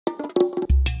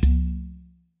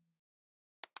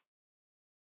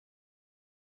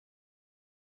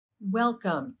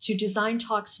Welcome to Design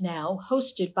Talks Now,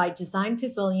 hosted by Design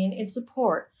Pavilion in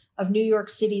support of New York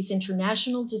City's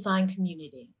international design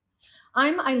community.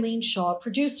 I'm Eileen Shaw,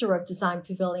 producer of Design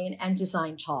Pavilion and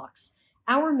Design Talks.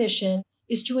 Our mission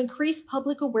is to increase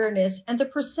public awareness and the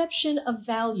perception of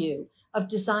value of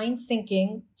design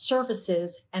thinking,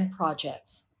 services, and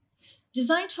projects.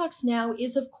 Design Talks Now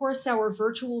is, of course, our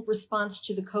virtual response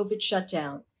to the COVID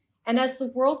shutdown. And as the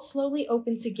world slowly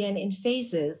opens again in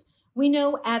phases, we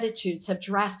know attitudes have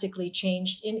drastically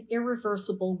changed in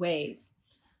irreversible ways.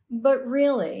 But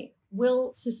really,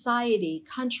 will society,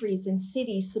 countries, and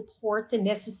cities support the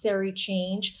necessary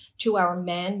change to our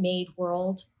man-made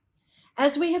world?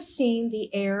 As we have seen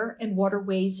the air and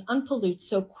waterways unpollute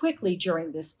so quickly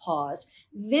during this pause,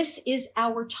 this is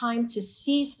our time to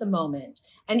seize the moment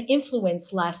and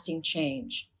influence lasting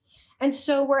change. And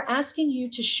so we're asking you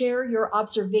to share your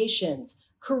observations,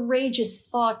 courageous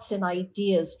thoughts and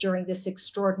ideas during this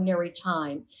extraordinary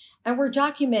time. And we're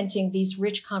documenting these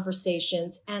rich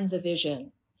conversations and the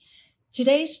vision.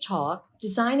 Today's talk,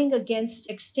 Designing Against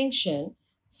Extinction,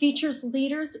 features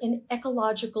leaders in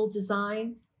ecological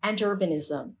design and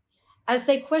urbanism, as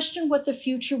they question what the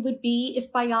future would be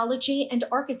if biology and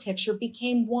architecture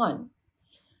became one.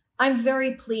 I'm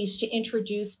very pleased to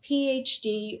introduce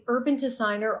PhD urban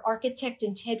designer, architect,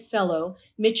 and TED Fellow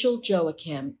Mitchell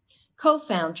Joachim,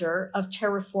 co-founder of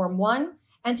Terreform ONE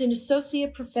and an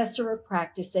associate professor of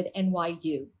practice at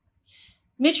NYU.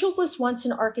 Mitchell was once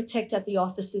an architect at the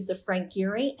offices of Frank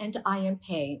Gehry and I.M.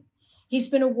 Pei. He's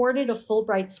been awarded a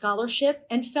Fulbright Scholarship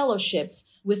and fellowships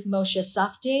with Moshe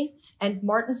Safdie and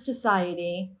Martin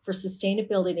Society for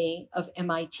Sustainability of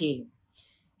MIT.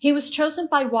 He was chosen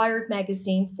by Wired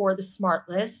magazine for the Smart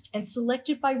List and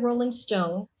selected by Rolling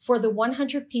Stone for the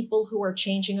 100 People Who Are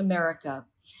Changing America,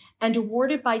 and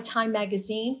awarded by Time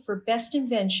magazine for Best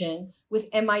Invention with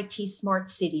MIT Smart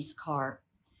Cities Car.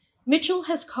 Mitchell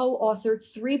has co-authored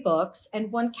 3 books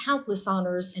and won countless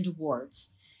honors and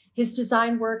awards. His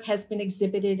design work has been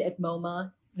exhibited at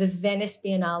MoMA, the Venice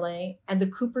Biennale, and the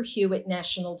Cooper Hewitt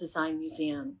National Design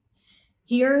Museum.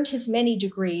 He earned his many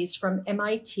degrees from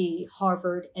MIT,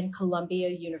 Harvard, and Columbia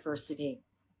University.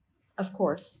 Of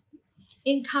course,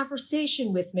 in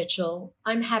conversation with Mitchell,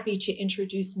 I'm happy to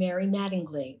introduce Mary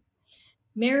Mattingly.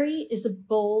 Mary is a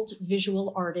bold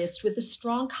visual artist with a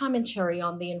strong commentary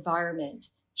on the environment.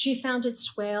 She founded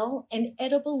Swale, an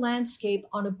edible landscape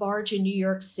on a barge in New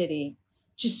York City,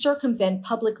 to circumvent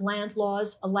public land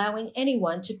laws allowing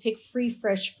anyone to pick free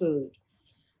fresh food.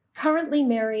 Currently,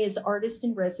 Mary is artist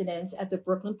in residence at the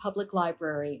Brooklyn Public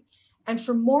Library, and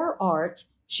for more art,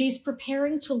 she's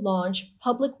preparing to launch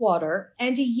Public Water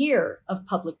and a Year of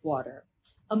Public Water,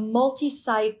 a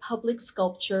multi-site public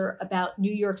sculpture about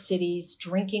New York City's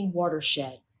drinking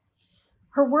watershed.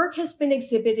 Her work has been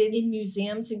exhibited in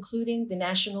museums including the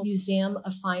National Museum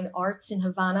of Fine Arts in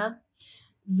Havana,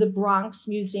 the Bronx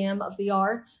Museum of the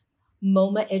Arts,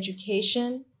 MoMA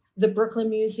Education, the Brooklyn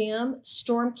Museum,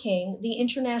 Storm King, the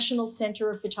International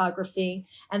Center of Photography,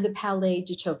 and the Palais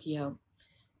de Tokyo.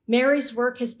 Mary's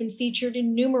work has been featured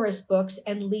in numerous books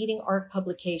and leading art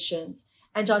publications,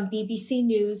 and on BBC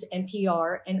News,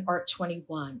 NPR, and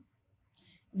Art21.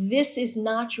 This is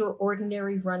not your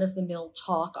ordinary run-of-the-mill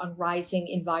talk on rising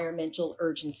environmental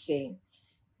urgency.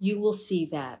 You will see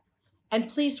that. And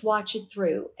please watch it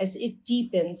through as it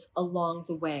deepens along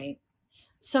the way.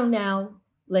 So now,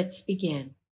 let's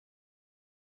begin.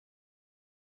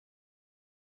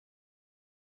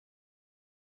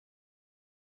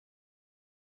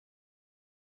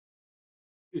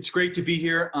 It's great to be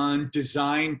here on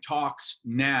Design Talks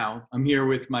Now. I'm here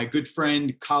with my good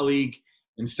friend, colleague,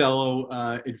 and fellow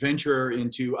adventurer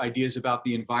into ideas about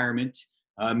the environment,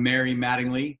 Mary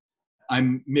Mattingly.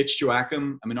 I'm Mitch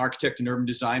Joachim. I'm an architect and urban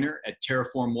designer at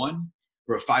Terreform ONE.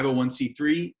 We're a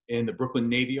 501c3 in the Brooklyn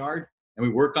Navy Yard, and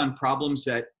we work on problems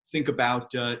that think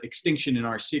about extinction in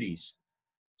our cities.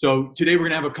 So today we're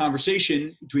going to have a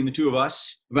conversation between the two of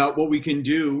us about what we can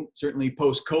do, certainly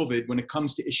post-COVID, when it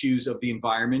comes to issues of the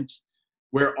environment,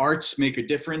 where arts make a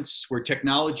difference, where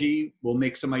technology will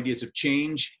make some ideas of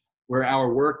change, where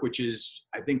our work, which is,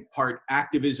 I think, part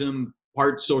activism,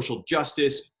 part social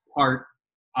justice, part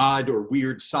odd or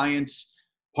weird science,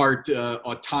 part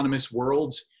autonomous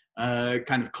worlds,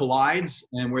 kind of collides,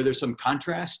 and where there's some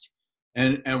contrast.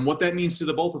 And what that means to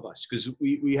the both of us, because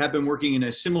we have been working in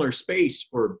a similar space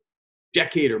for a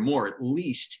decade or more at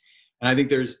least. And I think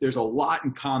there's a lot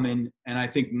in common. And I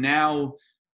think now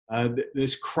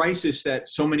this crisis that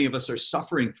so many of us are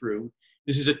suffering through,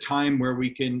 this is a time where we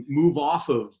can move off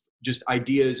of just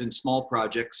ideas and small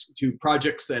projects to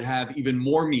projects that have even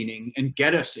more meaning and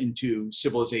get us into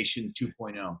civilization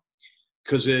 2.0.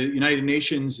 because the United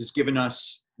Nations has given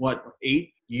us,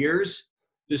 8 years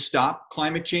to stop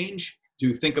climate change,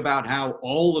 to think about how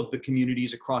all of the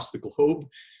communities across the globe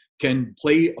can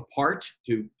play a part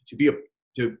to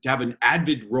have an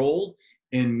avid role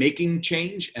in making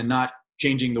change, and not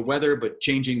changing the weather, but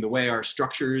changing the way our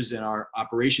structures and our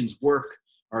operations work,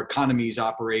 our economies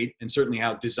operate, and certainly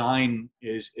how design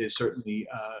is certainly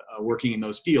working in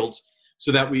those fields,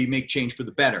 so that we make change for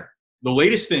the better. The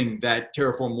latest thing that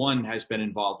Terreform ONE has been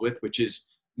involved with, which is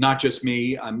not just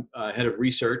me, I'm head of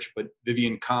research, but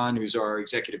Vivian Kahn, who's our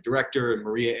executive director, and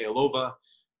Maria Ailova,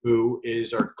 who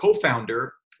is our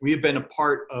co-founder, we have been a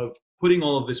part of putting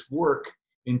all of this work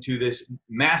into this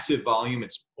massive volume.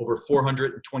 It's over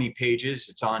 420 pages.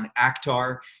 It's on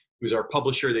Actar, who's our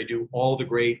publisher. They do all the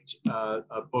great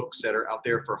books that are out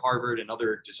there for Harvard and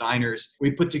other designers. We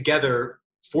put together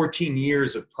 14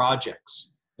 years of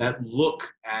projects that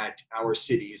look at our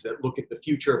cities, that look at the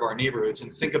future of our neighborhoods,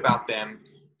 and think about them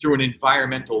through an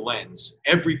environmental lens.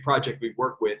 Every project we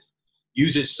work with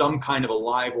uses some kind of a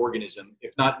live organism,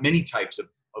 if not many types of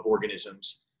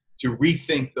organisms, to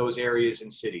rethink those areas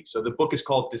in cities. So the book is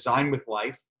called Design with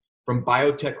Life: From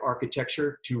Biotech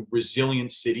Architecture to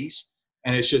Resilient Cities.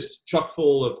 And it's just chock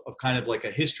full of kind of like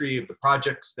a history of the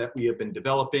projects that we have been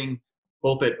developing,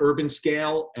 both at urban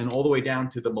scale and all the way down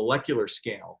to the molecular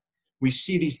scale. We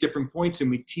see these different points and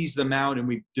we tease them out, and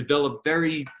we develop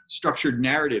very structured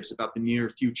narratives about the near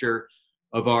future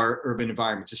of our urban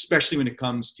environments, especially when it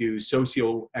comes to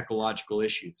socio-ecological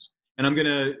issues. And I'm going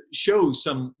to show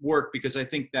some work because I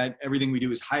think that everything we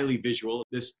do is highly visual.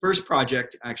 This first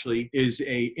project actually is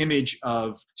an image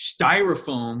of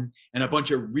styrofoam and a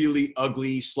bunch of really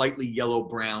ugly, slightly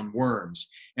yellow-brown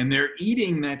worms. And they're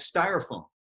eating that styrofoam.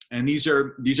 And these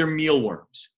are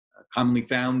mealworms, commonly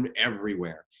found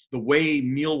everywhere. The way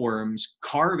mealworms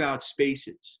carve out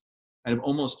spaces and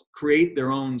almost create their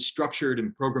own structured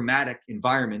and programmatic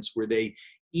environments where they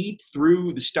eat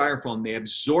through the styrofoam, they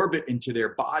absorb it into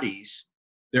their bodies,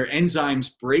 their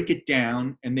enzymes break it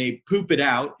down, and they poop it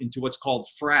out into what's called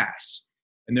frass.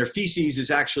 And their feces is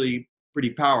actually pretty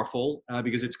powerful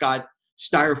because it's got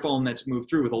styrofoam that's moved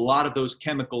through with a lot of those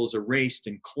chemicals erased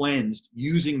and cleansed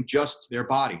using just their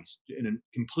bodies in a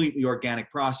completely organic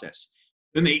process.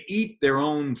 Then they eat their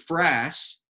own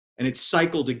frass, and it's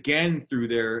cycled again through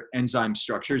their enzyme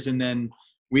structures, and then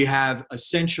we have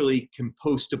essentially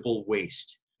compostable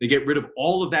waste. They get rid of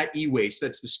all of that e-waste.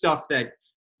 That's the stuff that,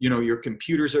 your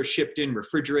computers are shipped in,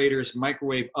 refrigerators,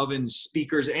 microwave ovens,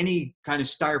 speakers. Any kind of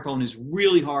styrofoam is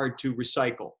really hard to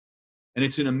recycle. And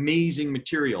it's an amazing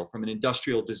material from an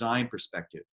industrial design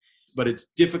perspective, but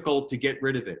it's difficult to get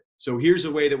rid of it. So here's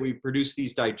a way that we produce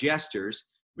these digesters,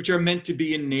 which are meant to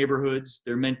be in neighborhoods.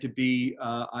 They're meant to be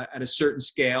at a certain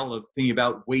scale of thinking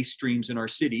about waste streams in our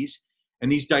cities.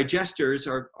 And these digesters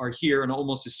are here on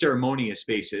almost a ceremonious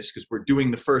basis because we're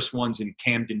doing the first ones in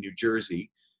Camden, New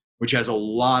Jersey, which has a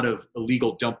lot of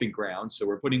illegal dumping grounds. So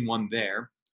we're putting one there.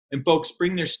 And folks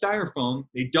bring their styrofoam,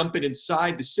 they dump it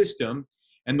inside the system,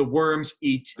 and the worms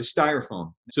eat the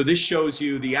styrofoam. So this shows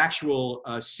you the actual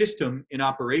system in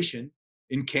operation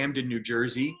in Camden, New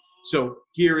Jersey. So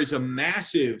here is a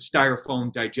massive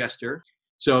styrofoam digester.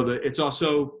 So it's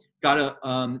also got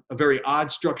a very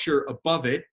odd structure above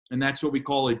it. And that's what we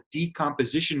call a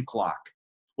decomposition clock.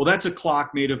 Well, that's a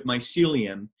clock made of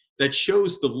mycelium that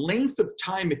shows the length of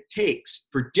time it takes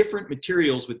for different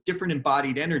materials with different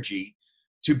embodied energy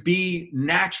to be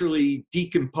naturally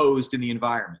decomposed in the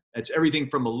environment. That's everything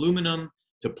from aluminum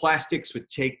to plastics, would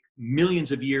take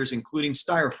millions of years, including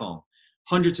styrofoam,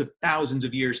 hundreds of thousands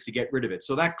of years to get rid of it.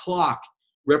 So that clock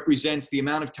represents the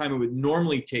amount of time it would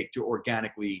normally take to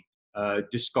organically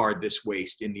discard this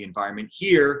waste in the environment.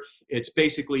 Here, it's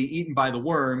basically eaten by the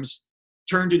worms,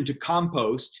 turned into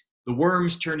compost, the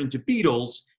worms turn into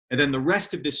beetles, and then the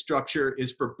rest of this structure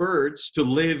is for birds to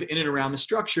live in and around the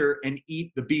structure and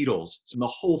eat the beetles. So the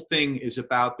whole thing is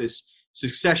about this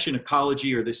succession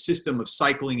ecology, or this system of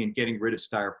cycling and getting rid of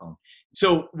styrofoam.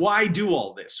 So why do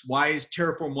all this? Why is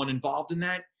Terreform ONE involved in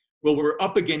that? Well, we're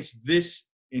up against this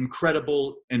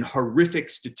incredible and horrific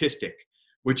statistic,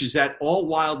 which is that all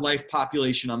wildlife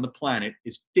population on the planet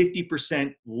is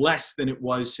 50% less than it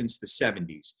was since the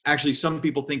 70s. Actually, some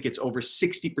people think it's over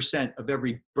 60% of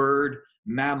every bird,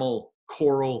 mammal,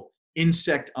 coral,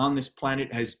 insect on this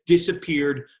planet has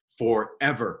disappeared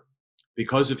forever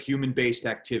because of human-based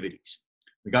activities.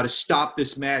 We got to stop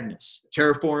this madness.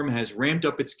 Terreform has ramped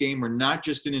up its game. We're not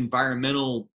just an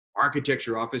environmental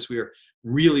architecture office. We are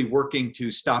really working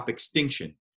to stop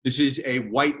extinction. This is a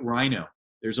white rhino.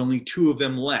 There's only 2 of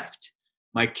them left.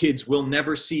 My kids will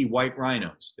never see white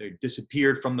rhinos. They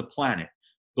disappeared from the planet.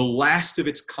 The last of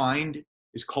its kind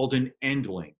is called an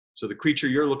endling. So the creature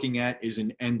you're looking at is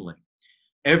an endling.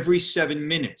 Every 7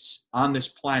 minutes on this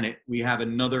planet, we have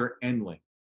another endling.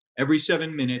 Every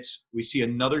 7 minutes, we see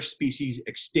another species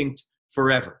extinct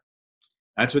forever.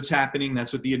 That's what's happening.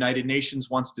 That's what the United Nations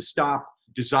wants to stop.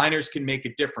 Designers can make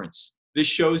a difference. This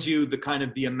shows you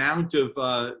the amount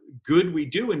of good we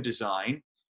do in design,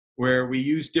 where we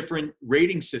use different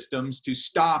rating systems to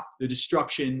stop the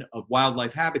destruction of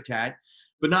wildlife habitat,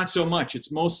 but not so much.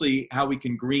 It's mostly how we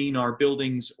can green our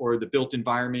buildings or the built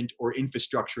environment or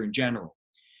infrastructure in general.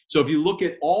 So if you look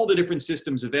at all the different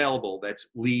systems available, that's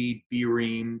LEED,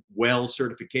 BREEAM, WELL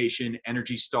certification,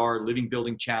 ENERGY STAR, Living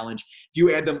Building Challenge, if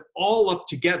you add them all up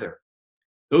together,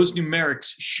 those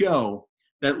numerics show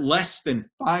that less than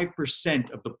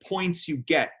 5% of the points you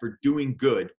get for doing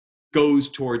good goes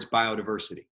towards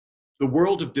biodiversity. The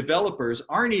world of developers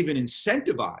aren't even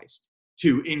incentivized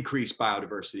to increase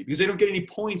biodiversity because they don't get any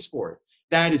points for it.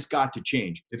 That has got to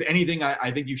change. If anything, I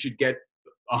think you should get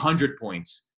 100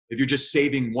 points if you're just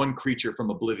saving one creature from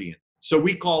oblivion. So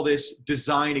we call this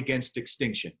design against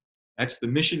extinction. That's the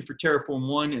mission for Terreform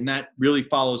ONE, and that really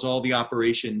follows all the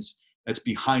operations that's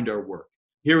behind our work.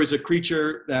 Here is a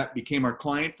creature that became our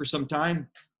client for some time.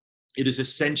 It is a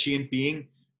sentient being,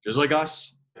 just like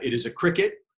us. It is a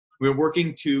cricket. We're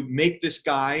working to make this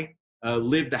guy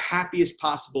live the happiest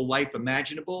possible life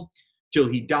imaginable till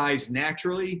he dies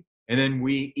naturally, and then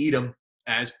we eat him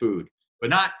as food. But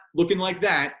not looking like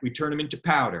that. We turn them into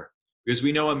powder because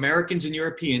we know Americans and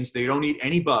Europeans, they don't eat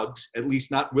any bugs, at least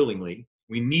not willingly.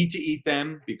 We need to eat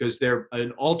them because they're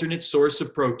an alternate source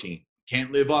of protein.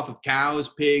 Can't live off of cows,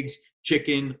 pigs,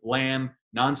 chicken, lamb,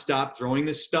 nonstop throwing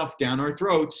this stuff down our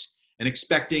throats and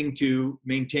expecting to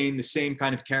maintain the same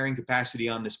kind of carrying capacity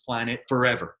on this planet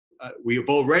forever. We have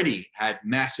already had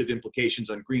massive implications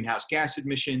on greenhouse gas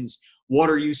emissions,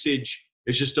 water usage.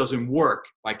 It just doesn't work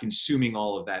by consuming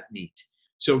all of that meat.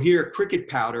 So here, cricket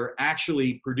powder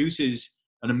actually produces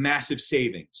a massive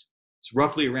savings. It's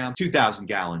roughly around 2,000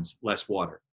 gallons less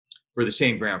water for the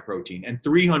same gram protein and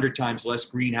 300 times less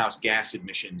greenhouse gas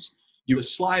emissions. The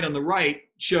slide on the right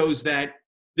shows that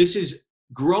this is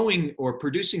growing or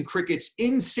producing crickets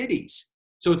in cities.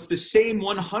 So it's the same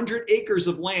 100 acres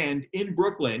of land in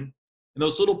Brooklyn, and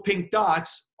those little pink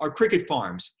dots are cricket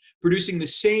farms producing the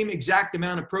same exact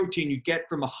amount of protein you get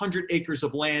from 100 acres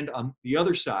of land on the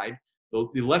other side,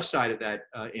 the left side of that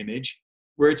image,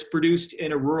 where it's produced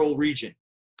in a rural region.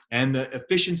 And the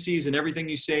efficiencies and everything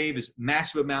you save is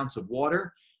massive amounts of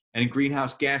water and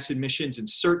greenhouse gas emissions, and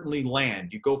certainly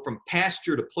land. You go from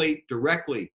pasture to plate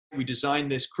directly. We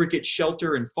designed this cricket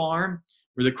shelter and farm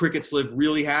where the crickets live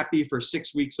really happy for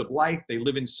 6 weeks of life. They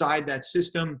live inside that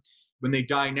system. When they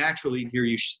die naturally, here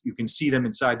you can see them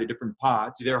inside the different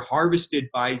pods. They're harvested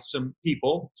by some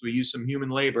people, so we use some human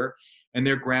labor, and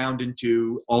they're ground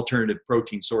into alternative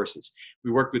protein sources.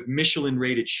 We work with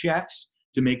Michelin-rated chefs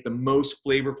to make the most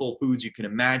flavorful foods you can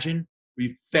imagine.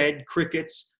 We've fed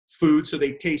crickets food so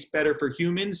they taste better for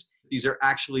humans. These are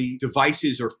actually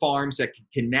devices or farms that can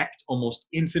connect almost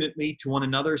infinitely to one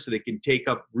another, so they can take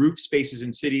up roof spaces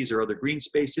in cities or other green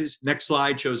spaces. Next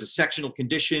slide shows a sectional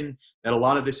condition that a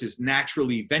lot of this is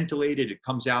naturally ventilated. It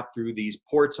comes out through these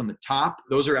ports on the top.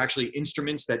 Those are actually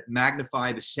instruments that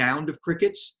magnify the sound of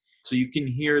crickets. So you can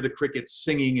hear the crickets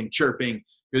singing and chirping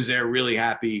because they're really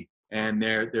happy and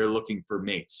they're looking for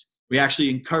mates. We actually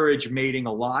encourage mating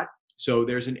a lot. So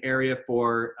there's an area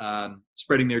for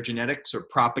spreading their genetics or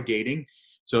propagating,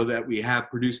 so that we have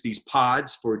produced these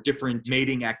pods for different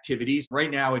mating activities.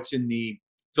 Right now it's in the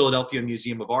Philadelphia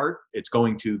Museum of Art. It's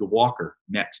going to the Walker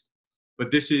next.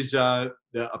 But this is a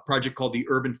project called the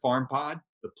Urban Farm Pod,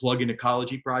 the Plug-in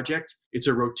Ecology Project. It's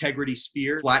a rotegrity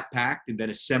sphere, flat packed and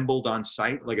then assembled on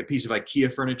site like a piece of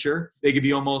IKEA furniture. They could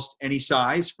be almost any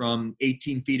size, from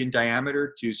 18 feet in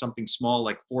diameter to something small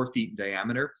like 4 feet in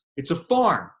diameter. It's a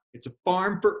farm. It's a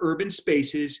farm for urban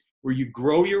spaces where you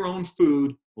grow your own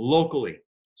food locally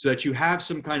so that you have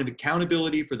some kind of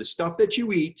accountability for the stuff that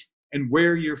you eat and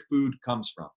where your food comes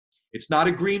from. It's not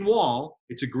a green wall,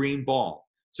 it's a green ball.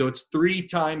 So it's 3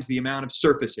 times the amount of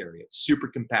surface area. It's super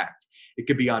compact. It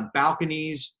could be on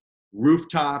balconies,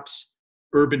 rooftops,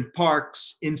 urban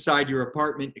parks, inside your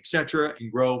apartment, etc. You can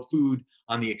grow food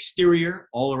on the exterior,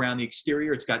 all around the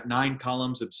exterior. It's got 9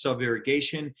 columns of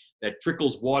sub-irrigation that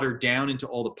trickles water down into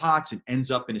all the pots and ends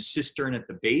up in a cistern at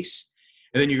the base.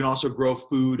 And then you can also grow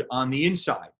food on the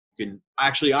inside. You can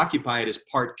actually occupy it as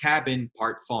part cabin,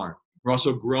 part farm. We're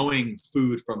also growing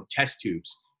food from test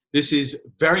tubes. This is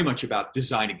very much about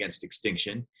design against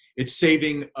extinction. It's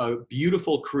saving a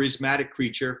beautiful, charismatic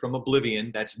creature from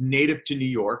oblivion that's native to New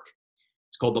York.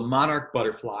 It's called the monarch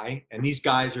butterfly, and these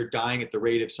guys are dying at the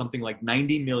rate of something like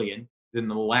 90 million in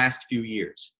the last few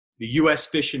years. The U.S.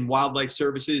 Fish and Wildlife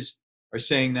Services are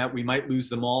saying that we might lose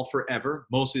them all forever.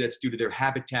 Mostly that's due to their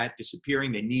habitat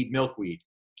disappearing. They need milkweed.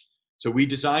 So we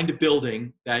designed a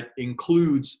building that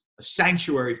includes a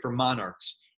sanctuary for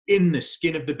monarchs in the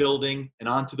skin of the building and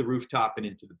onto the rooftop and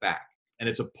into the back. And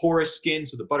it's a porous skin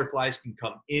so the butterflies can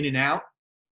come in and out.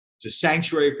 It's a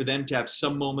sanctuary for them to have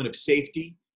some moment of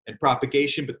safety and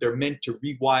propagation, but they're meant to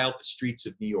rewild the streets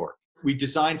of New York. We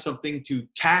designed something to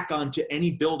tack onto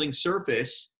any building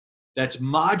surface that's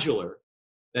modular,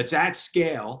 that's at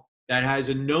scale, that has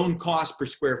a known cost per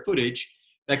square footage,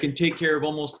 that can take care of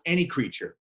almost any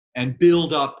creature and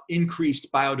build up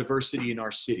increased biodiversity in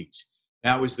our cities.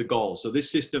 That was the goal. So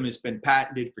this system has been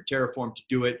patented for Terreform to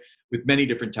do it with many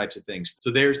different types of things.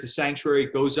 So there's the sanctuary.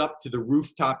 It goes up to the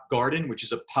rooftop garden, which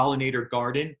is a pollinator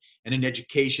garden and an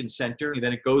education center. And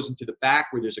then it goes into the back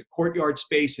where there's a courtyard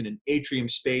space and an atrium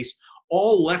space,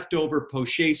 all leftover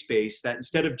poché space that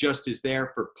instead of just is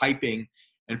there for piping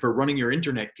and for running your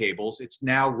internet cables, it's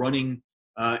now running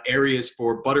areas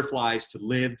for butterflies to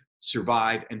live,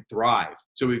 survive, and thrive.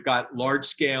 So we've got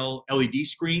large-scale LED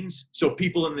screens, so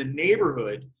people in the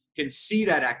neighborhood can see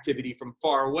that activity from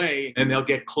far away, and they'll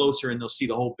get closer and they'll see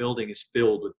the whole building is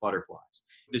filled with butterflies.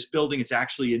 This building, it's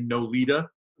actually in Nolita,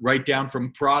 right down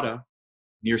from Prada,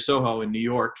 near Soho in New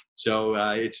York. So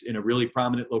it's in a really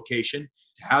prominent location.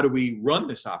 How do we run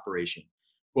this operation?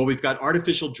 Well, we've got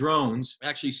artificial drones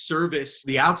actually service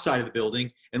the outside of the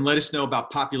building and let us know about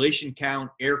population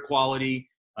count, air quality,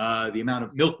 the amount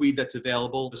of milkweed that's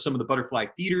available. Some of the butterfly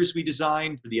feeders we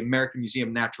designed for the American Museum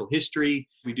of Natural History.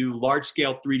 We do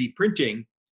large-scale 3D printing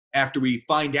after we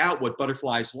find out what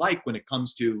butterflies like when it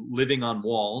comes to living on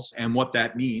walls and what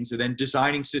that means, and then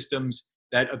designing systems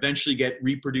that eventually get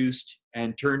reproduced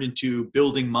and turned into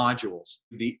building modules.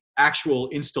 The actual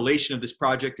installation of this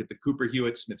project at the Cooper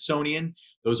Hewitt Smithsonian,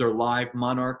 those are live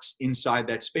monarchs inside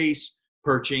that space,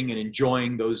 perching and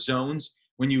enjoying those zones.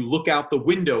 When you look out the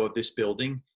window of this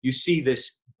building, you see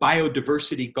this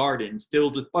biodiversity garden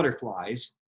filled with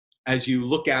butterflies as you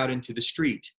look out into the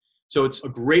street. So it's a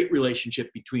great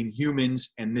relationship between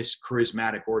humans and this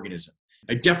charismatic organism.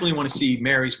 I definitely want to see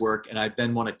Mary's work, and I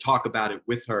then want to talk about it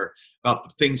with her, about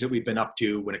the things that we've been up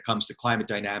to when it comes to climate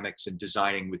dynamics and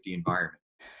designing with the environment.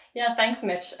 Yeah, thanks,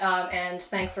 Mitch. And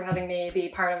thanks for having me be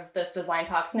part of this Design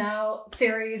Talks Now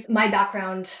series. My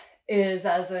background is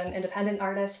as an independent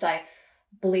artist. I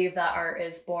believe that art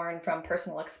is born from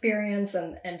personal experience,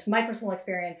 and my personal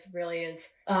experience really is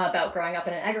about growing up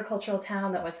in an agricultural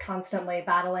town that was constantly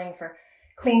battling for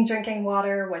clean drinking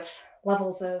water, with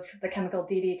levels of the chemical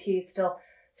DDT still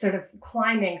sort of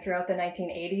climbing throughout the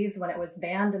 1980s when it was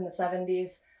banned in the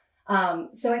 70s.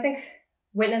 So I think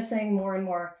witnessing more and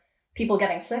more people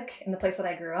getting sick in the place that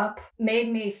I grew up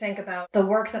made me think about the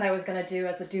work that I was going to do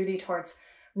as a duty towards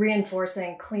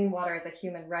reinforcing clean water as a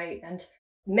human right. And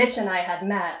Mitch and I had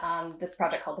met on this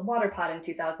project called the Water Pod in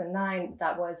 2009.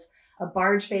 That was a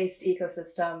barge-based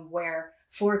ecosystem where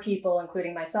 4 people,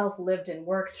 including myself, lived and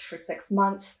worked for 6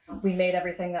 months. We made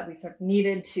everything that we sort of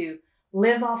needed to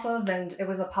live off of, and it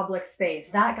was a public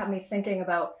space. That got me thinking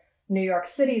about New York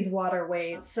City's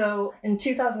waterways. So in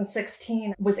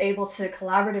 2016, was able to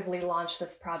collaboratively launch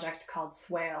this project called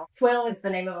Swale. Swale is the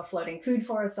name of a floating food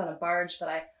forest on a barge that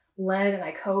I led and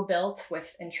I co-built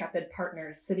with intrepid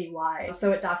partners citywide.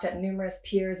 So it docked at numerous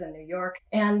piers in New York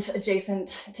and adjacent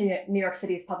to New York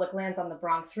City's public lands on the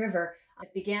Bronx River.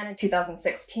 It began in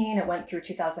 2016. It went through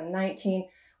 2019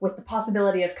 with the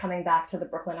possibility of coming back to the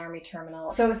Brooklyn Army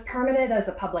Terminal. So it was permitted as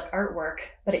a public artwork,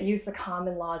 but it used the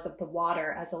common laws of the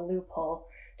water as a loophole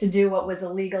to do what was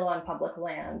illegal on public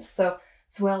land. So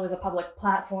Swale was a public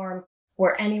platform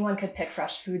where anyone could pick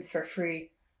fresh foods for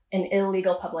free, an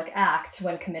illegal public act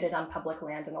when committed on public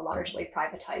land in a largely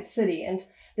privatized city. And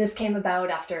this came about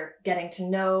after getting to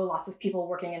know lots of people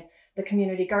working in the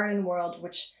community garden world,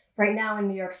 which right now in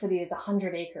New York City is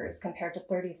 100 acres compared to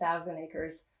 30,000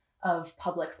 acres of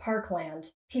public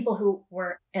parkland. People who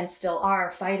were and still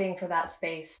are fighting for that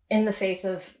space in the face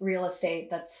of real estate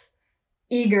that's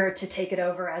eager to take it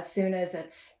over as soon as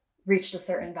it's reached a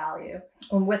certain value.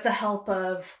 And with the help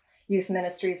of Youth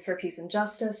Ministries for Peace and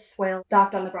Justice, Swale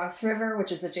docked on the Bronx River,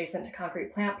 which is adjacent to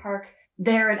Concrete Plant Park.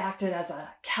 There it acted as a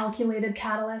calculated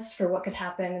catalyst for what could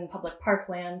happen in public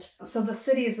parkland. So the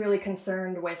city is really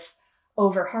concerned with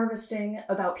over-harvesting,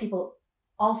 about people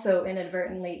also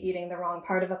inadvertently eating the wrong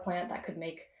part of a plant that could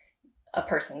make a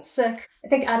person sick. I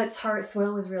think at its heart,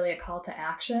 Swale was really a call to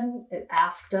action. It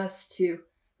asked us to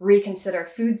reconsider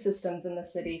food systems in the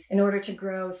city in order to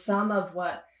grow some of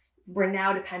what we're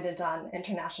now dependent on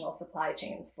international supply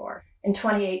chains for. In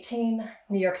 2018,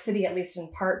 New York City, at least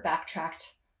in part,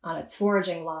 backtracked on its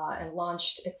foraging law and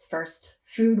launched its first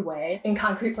foodway in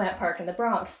Concrete Plant Park in the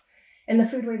Bronx. And the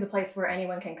foodway is a place where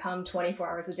anyone can come 24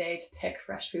 hours a day to pick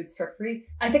fresh foods for free.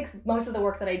 I think most of the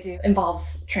work that I do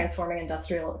involves transforming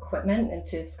industrial equipment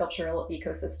into sculptural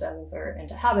ecosystems or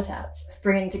into habitats. It's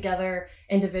bringing together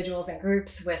individuals and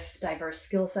groups with diverse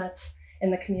skill sets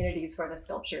in the communities where the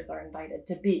sculptures are invited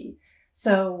to be.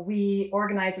 So we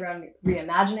organize around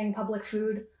reimagining public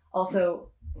food,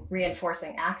 also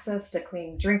reinforcing access to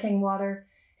clean drinking water,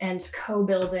 and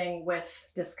co-building with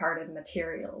discarded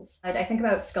materials. I think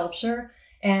about sculpture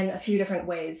in a few different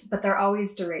ways, but they're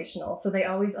always durational. So they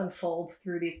always unfold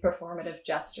through these performative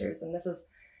gestures. And this is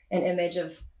an image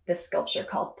of this sculpture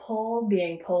called Pull,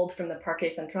 being pulled from the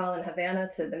Parque Central in Havana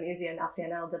to the Museo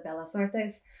Nacional de Bellas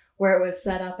Artes, where it was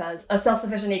set up as a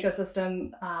self-sufficient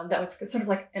ecosystem that was sort of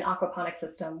like an aquaponic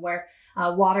system where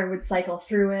water would cycle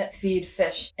through it, feed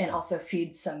fish, and also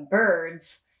feed some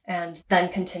birds, and then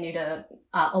continue to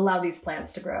allow these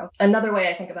plants to grow. Another way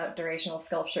I think about durational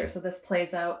sculpture, so this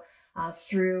plays out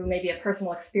through maybe a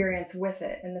personal experience with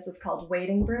it, and this is called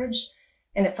Wading Bridge,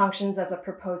 and it functions as a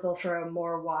proposal for a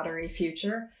more watery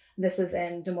future. This is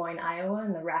in Des Moines, Iowa,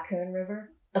 in the Raccoon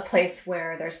River, a place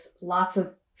where there's lots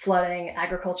of flooding,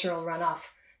 agricultural runoff.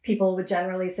 People would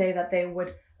generally say that they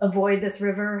would avoid this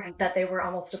river, that they were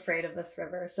almost afraid of this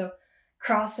river. So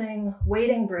crossing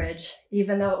Wading Bridge,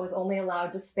 even though it was only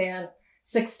allowed to span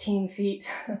 16 feet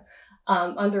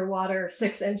underwater,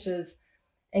 6 inches,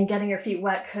 and getting your feet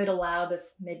wet could allow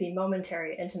this maybe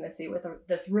momentary intimacy with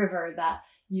this river that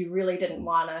you really didn't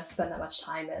want to spend that much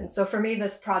time in. So for me,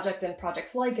 this project and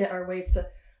projects like it are ways to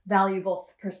value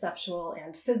both perceptual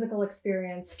and physical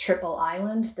experience. Triple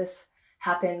Island, this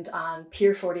happened on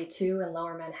Pier 42 in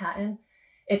Lower Manhattan.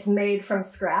 It's made from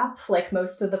scrap, like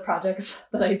most of the projects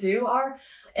that I do are.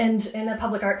 And in a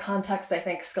public art context, I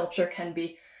think sculpture can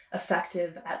be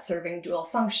effective at serving dual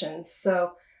functions.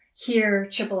 So here,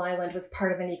 Triple Island was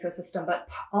part of an ecosystem, but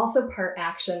also part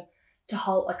action to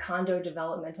halt a condo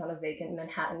development on a vacant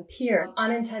Manhattan pier.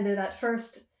 Unintended at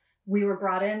first, we were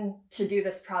brought in to do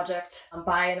this project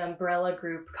by an umbrella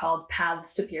group called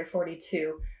Paths to Pier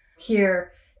 42.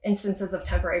 Here, instances of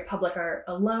temporary public art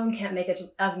alone can't make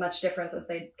as much difference as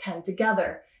they can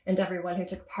together. And everyone who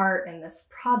took part in this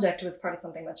project was part of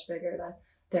something much bigger than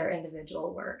their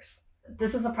individual works.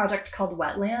 This is a project called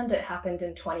Wetland. It happened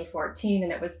in 2014,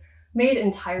 and it was made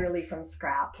entirely from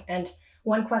scrap. And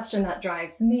one question that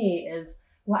drives me is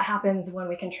what happens when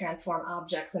we can transform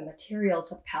objects and materials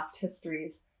with past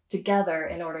histories together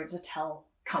in order to tell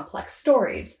complex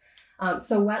stories.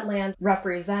 So Wetland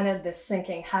represented this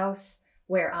sinking house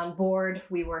where on board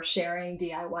we were sharing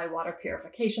DIY water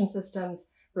purification systems,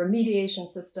 remediation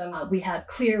system. We had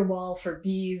clear wall for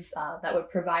bees that would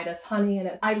provide us honey.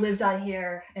 And I lived on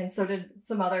here, and so did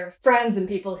some other friends and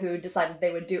people who decided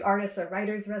they would do artists or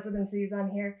writers residencies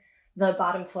on here. The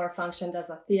bottom floor functioned as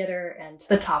a theater, and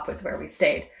the top was where we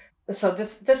stayed. So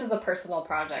this is a personal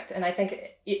project, and I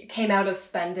think it came out of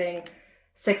spending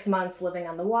 6 months living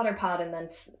on the water pod and then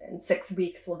in 6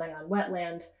 weeks living on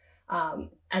Wetland.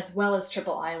 As well as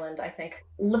Triple Island, I think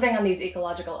living on these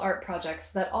ecological art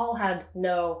projects that all had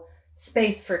no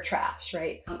space for trash,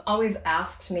 right? Always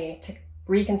asked me to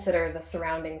reconsider the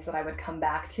surroundings that I would come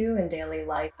back to in daily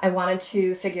life. I wanted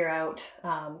to figure out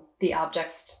the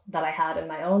objects that I had in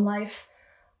my own life.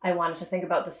 I wanted to think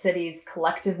about the city's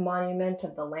collective monument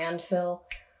of the landfill,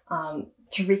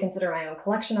 to reconsider my own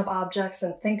collection of objects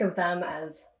and think of them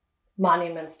as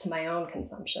monuments to my own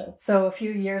consumption. So a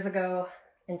few years ago,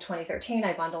 in 2013,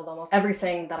 I bundled almost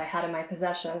everything that I had in my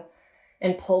possession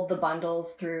and pulled the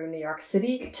bundles through New York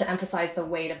City to emphasize the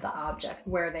weight of the objects,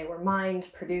 where they were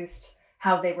mined, produced,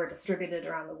 how they were distributed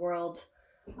around the world.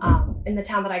 In the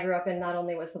town that I grew up in, not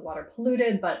only was the water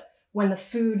polluted, but when the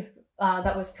food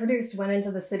that was produced went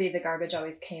into the city, the garbage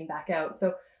always came back out.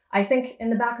 So I think in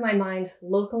the back of my mind,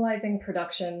 localizing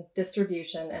production,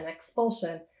 distribution, and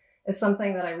expulsion is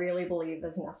something that I really believe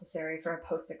is necessary for a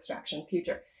post-extraction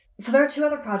future. So there are 2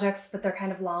 other projects, but they're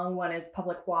kind of long. One is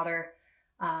Public Water.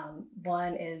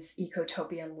 One is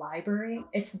Ecotopian Library.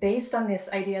 It's based on this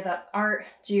idea that art,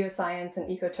 geoscience, and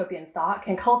ecotopian thought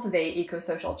can cultivate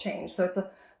eco-social change. So it's a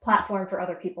platform for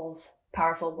other people's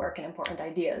powerful work and important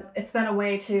ideas. It's been a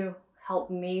way to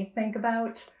help me think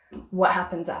about what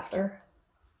happens after,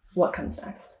 what comes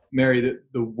next. Mary,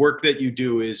 the work that you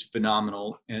do is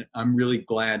phenomenal, and I'm really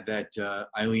glad that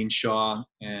Eileen Shaw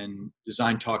and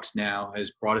Design Talks Now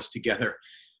has brought us together,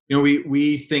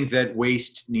 we think that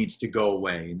waste needs to go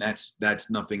away, and that's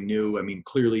nothing new. I mean,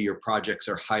 clearly your projects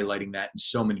are highlighting that in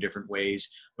so many different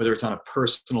ways, whether it's on a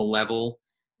personal level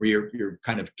where you're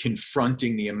kind of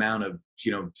confronting the amount of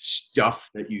stuff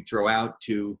that you throw out,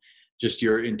 to just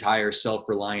your entire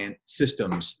self-reliant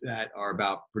systems that are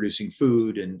about producing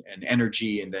food and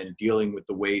energy, and then dealing with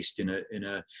the waste in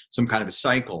a some kind of a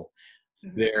cycle.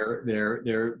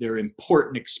 Mhm. They're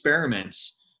important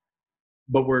experiments,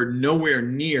 but we're nowhere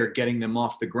near getting them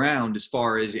off the ground as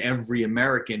far as every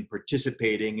American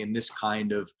participating in this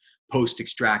kind of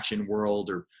post-extraction world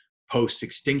or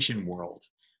post-extinction world.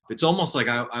 It's almost like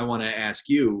I want to ask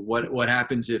you, what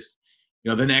happens if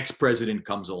the next president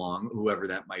comes along, whoever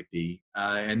that might be,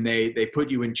 and they put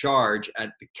you in charge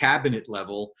at the cabinet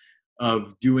level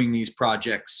of doing these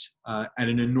projects at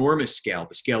an enormous scale,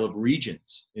 the scale of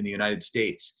regions in the United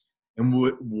States. And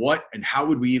what and how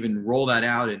would we even roll that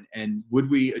out, and would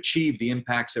we achieve the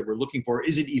impacts that we're looking for?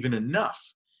 Is it even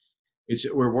enough?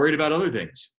 We're worried about other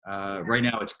things. Right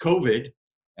now it's COVID,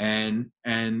 and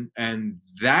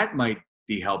that might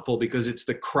be helpful because it's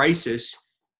the crisis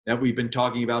that we've been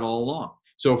talking about all along.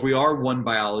 So if we are one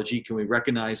biology, can we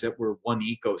recognize that we're one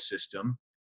ecosystem,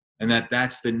 and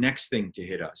that's the next thing to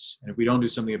hit us? And if we don't do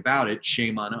something about it,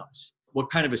 shame on us. What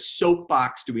kind of a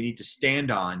soapbox do we need to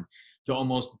stand on to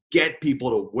almost get people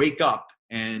to wake up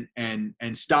and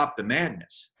stop the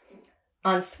madness?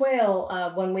 On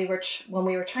Swale, when we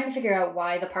were trying to figure out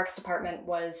why the Parks Department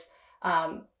was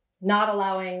not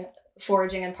allowing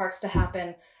foraging in parks to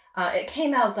happen, it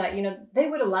came out that they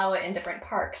would allow it in different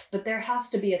parks, but there has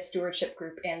to be a stewardship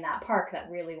group in that park that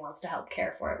really wants to help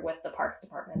care for it with the Parks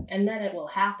Department, and then it will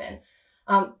happen.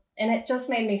 And it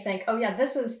just made me think, oh yeah,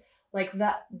 this is like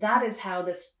that is how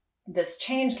this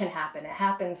change can happen. It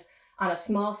happens on a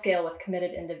small scale with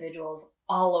committed individuals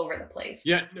all over the place.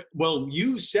 Yeah, well,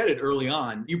 you said it early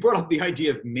on. You brought up the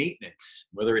idea of maintenance,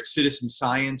 whether it's citizen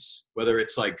science, whether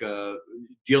it's like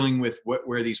dealing with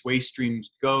where these waste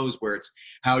streams goes, where it's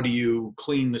how do you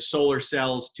clean the solar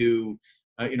cells, to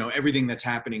everything that's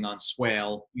happening on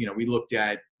Swale. We looked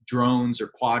at drones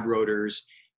or quadrotors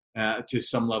to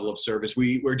some level of service.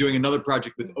 We're doing another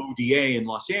project with ODA in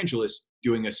Los Angeles,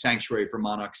 doing a sanctuary for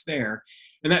monarchs there.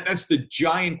 And that's the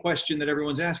giant question that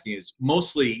everyone's asking, is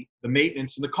mostly the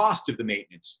maintenance and the cost of the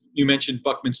maintenance. You mentioned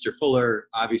Buckminster Fuller,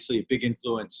 obviously a big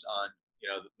influence on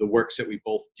the works that we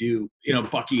both do.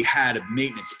 Bucky had a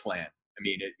maintenance plan. I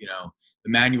mean,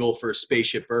 the manual for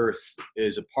Spaceship Earth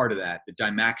is a part of that. The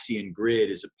Dymaxion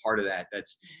grid is a part of that.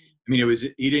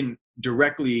 He didn't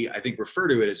directly, I think, refer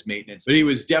to it as maintenance, but he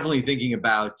was definitely thinking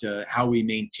about how we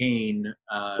maintain,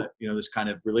 this kind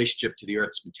of relationship to the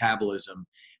Earth's metabolism,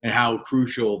 and how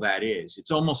crucial that is. It's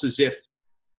almost as if,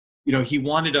 he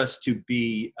wanted us to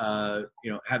be,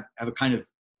 have a kind of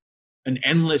an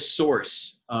endless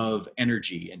source of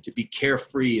energy, and to be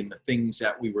carefree in the things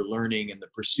that we were learning and the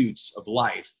pursuits of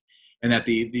life, and that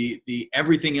the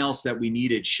everything else that we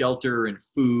needed, shelter and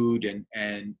food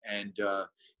and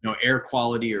air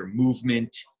quality or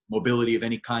movement, mobility of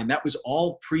any kind, that was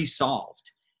all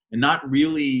pre-solved and not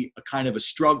really a kind of a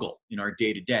struggle in our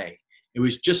day-to-day. It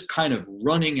was just kind of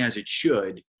running as it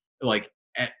should, like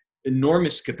at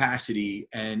enormous capacity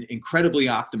and incredibly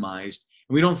optimized.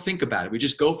 And we don't think about it. We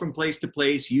just go from place to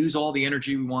place, use all the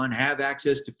energy we want, have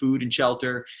access to food and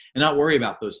shelter, and not worry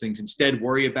about those things. Instead,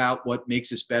 worry about what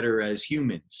makes us better as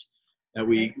humans. That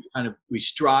we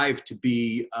strive to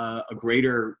be a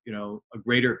greater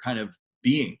kind of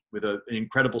being with an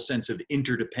incredible sense of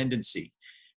interdependency,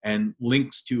 and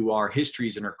links to our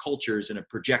histories and our cultures, and a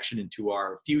projection into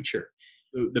our future.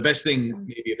 The best thing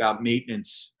maybe about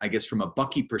maintenance, I guess, from a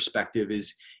Bucky perspective,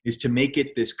 is to make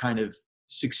it this kind of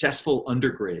successful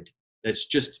undergrid that's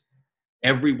just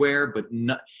everywhere, but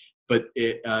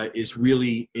it is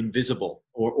really invisible,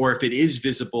 or if it is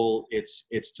visible,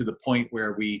 it's to the point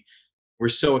where we're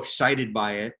so excited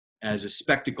by it as a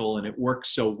spectacle, and it works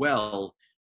so well.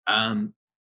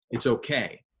 It's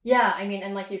okay. Yeah,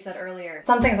 and like you said earlier,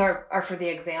 some things are for the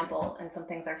example, and some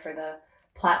things are for the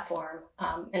platform,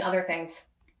 and other things,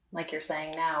 like you're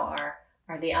saying now,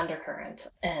 are the undercurrent.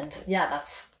 And yeah,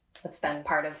 that's been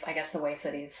part of, I guess, the way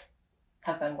cities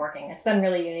have been working. It's been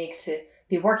really unique to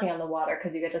be working on the water,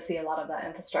 because you get to see a lot of that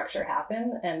infrastructure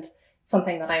happen, and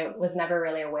something that I was never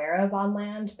really aware of on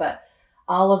land, but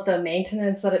all of the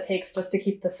maintenance that it takes just to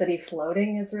keep the city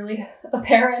floating is really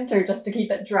apparent, or just to keep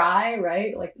it dry,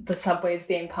 right? Like the subways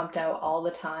being pumped out all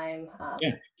the time.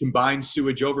 Combined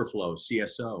sewage overflow,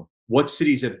 CSO. What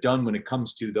cities have done when it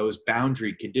comes to those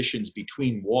boundary conditions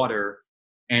between water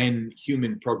and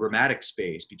human programmatic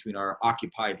space, between our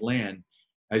occupied land,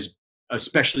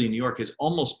 especially in New York, has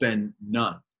almost been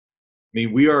none.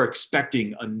 mean, we are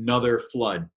expecting another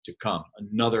flood to come,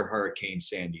 another Hurricane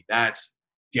Sandy. That's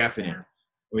definite. Yeah.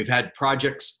 We've had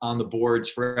projects on the boards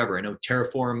forever. I know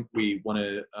Terreform, we won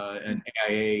an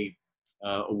AIA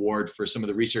award for some of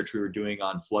the research we were doing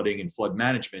on flooding and flood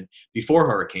management before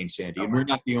Hurricane Sandy, and we're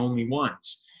not the only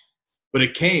ones. But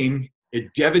it came,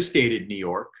 it devastated New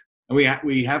York, and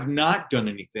we have not done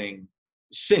anything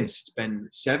since. It's been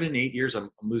 7, 8 years, I'm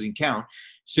losing count,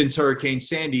 since Hurricane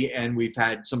Sandy, and we've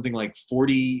had something like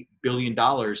 $40 billion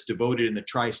devoted in the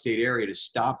tri-state area to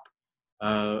stop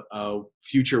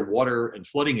future water and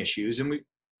flooding issues, and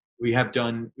we've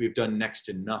done next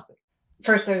to nothing.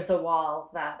 First, there's the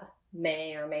wall that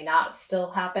may or may not still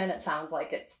happen. It sounds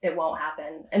like it won't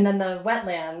happen. And then the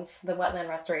wetland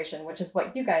restoration, which is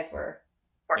what you guys were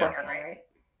working on, right?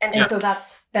 And so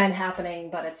that's been happening,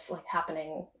 but it's like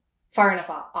happening far enough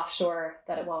offshore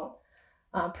that it won't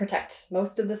protect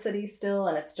most of the city still.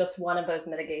 And it's just one of those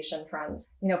mitigation fronts.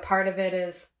 Part of it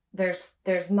is there's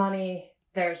money,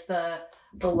 there's the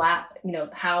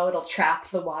how it'll trap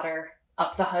the water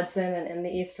up the Hudson and in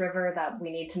the East River, that we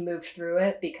need to move through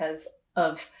it because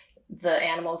of the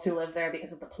animals who live there,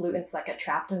 because of the pollutants that get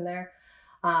trapped in there.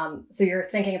 So you're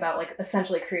thinking about like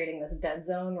essentially creating this dead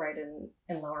zone right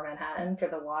in Lower Manhattan for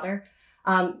the water.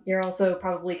 You're also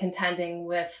probably contending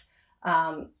with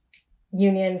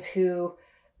unions who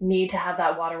need to have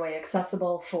that waterway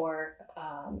accessible for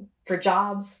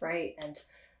jobs, right? And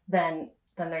then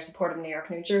there's the Port of New York,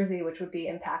 New Jersey, which would be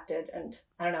impacted. And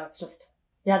I don't know, it's just,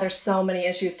 there's so many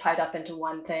issues tied up into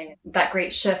one thing. That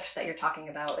great shift that you're talking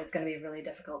about is going to be really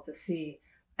difficult to see.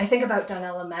 I think about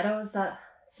Donella Meadows, that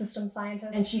system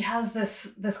scientist, and she has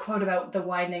this quote about the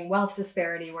widening wealth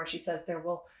disparity, where she says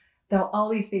there'll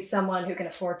always be someone who can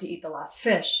afford to eat the last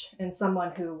fish and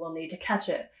someone who will need to catch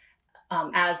it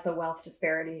as the wealth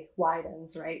disparity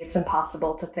widens, right? It's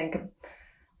impossible to think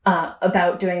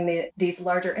about doing these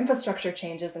larger infrastructure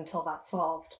changes until that's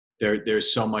solved.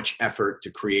 There's so much effort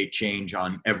to create change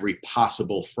on every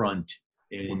possible front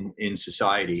in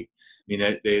society. I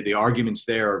mean, the arguments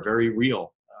there are very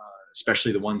real,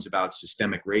 especially the ones about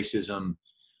systemic racism.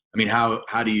 I mean,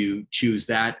 how do you choose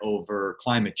that over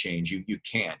climate change? You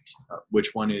can't.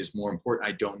 Which one is more important?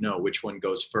 I don't know. Which one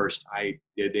goes first?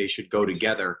 They should go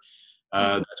together.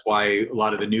 That's why a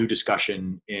lot of the new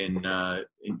discussion in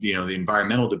the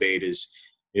environmental debate is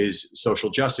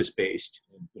social justice based,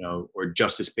 or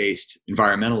justice based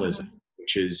environmentalism,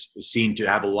 which is seen to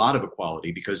have a lot of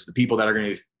equality, because the people that are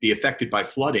going to be affected by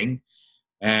flooding,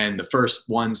 and the first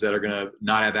ones that are going to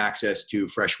not have access to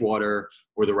fresh water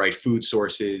or the right food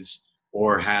sources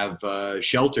or have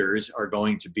shelters, are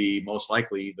going to be most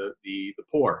likely the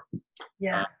poor.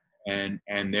 Yeah. And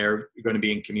they're going to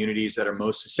be in communities that are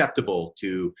most susceptible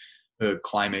to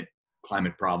climate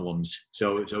problems.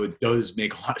 So it does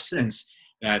make a lot of sense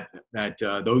that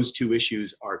those two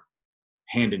issues are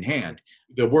hand in hand.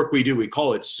 The work we do, we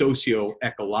call it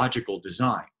socio-ecological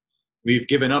design. We've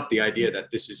given up the idea that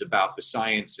this is about the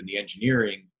science and the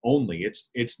engineering only.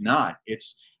 It's not.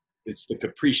 It's the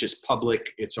capricious public.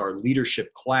 It's our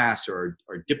leadership class, or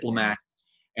our diplomat,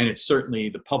 and it's certainly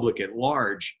the public at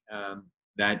large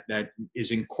that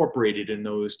is incorporated in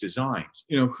those designs.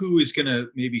 Who is going to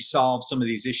maybe solve some of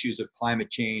these issues of climate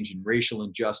change and racial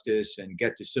injustice and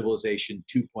get to civilization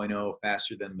 2.0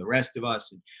 faster than the rest of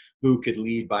us, and who could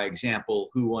lead by example,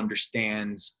 who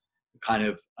understands kind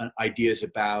of ideas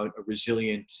about a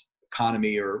resilient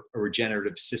economy or a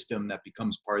regenerative system that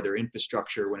becomes part of their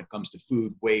infrastructure when it comes to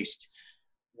food, waste,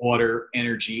 water,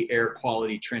 energy, air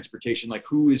quality, transportation. Like,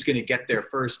 who is going to get there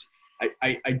first?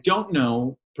 I don't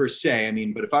know per se. I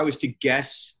mean, but if I was to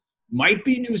guess, might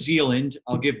be New Zealand.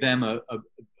 I'll give them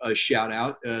a shout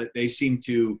out. They seem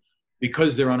to,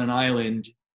 because they're on an island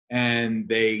and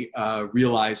they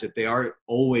realize that they are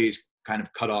always kind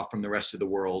of cut off from the rest of the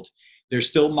world. They're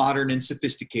still modern and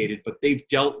sophisticated, but they've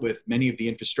dealt with many of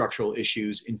the infrastructural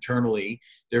issues internally.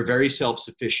 They're very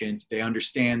self-sufficient. They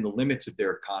understand the limits of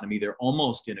their economy. They're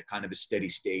almost in a kind of a steady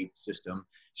state system.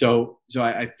 So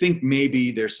I think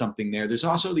maybe there's something there. There's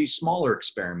also these smaller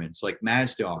experiments like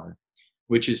Masdar,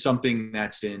 which is something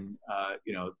that's in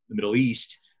the Middle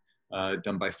East,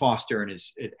 done by Foster, and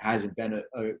it hasn't been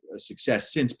a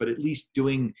success since, but at least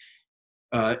doing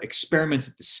experiments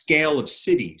at the scale of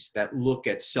cities that look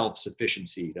at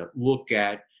self-sufficiency, that look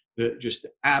at just the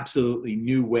absolutely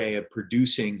new way of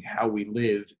producing how we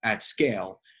live at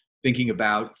scale, thinking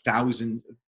about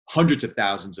hundreds of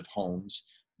thousands of homes,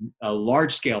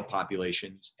 large-scale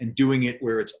populations, and doing it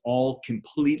where it's all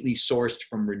completely sourced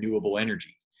from renewable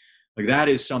energy. Like that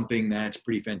is something that's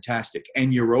pretty fantastic.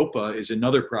 And Europa is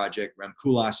another project.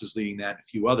 Ramkulas was leading that, a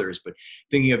few others, but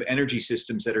thinking of energy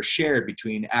systems that are shared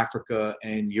between Africa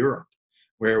and Europe,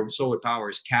 where solar power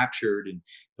is captured in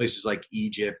places like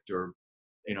Egypt or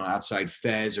outside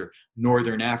Fez or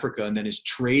Northern Africa, and then is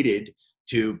traded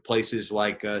to places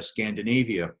like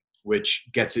Scandinavia, which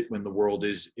gets it when the world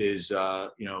is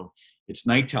it's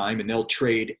nighttime, and they'll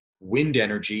trade wind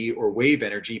energy or wave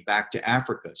energy back to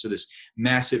Africa. So this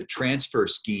massive transfer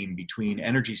scheme between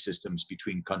energy systems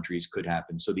between countries could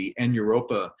happen. So the En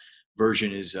Europa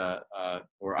version is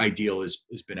or ideal has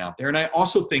been out there. And I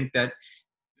also think that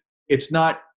it's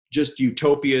not just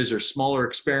utopias or smaller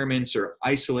experiments or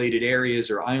isolated areas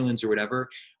or islands or whatever.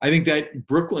 I think that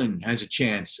Brooklyn has a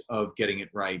chance of getting it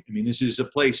right. I mean, this is a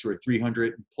place where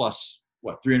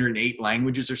 308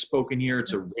 languages are spoken here.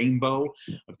 It's a rainbow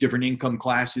of different income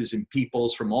classes and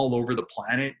peoples from all over the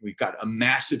planet. We've got a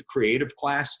massive creative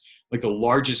class, like the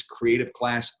largest creative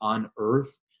class on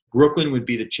earth. Brooklyn would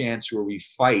be the chance where we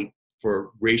fight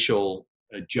for racial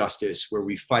justice, where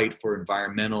we fight for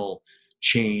environmental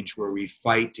change, where we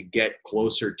fight to get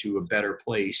closer to a better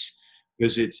place,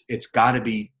 because it's got to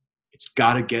be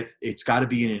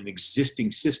in an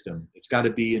existing system. It's got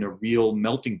to be in a real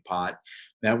melting pot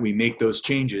that we make those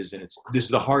changes. And this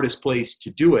is the hardest place to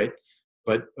do it,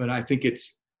 but I think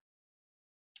it's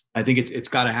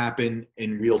got to happen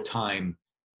in real time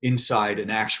inside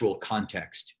an actual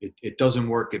context. It doesn't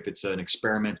work if it's an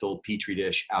experimental petri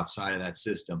dish outside of that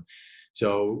system.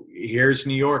 So here's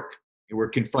New York. We're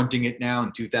confronting it now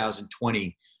in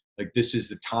 2020. Like, this is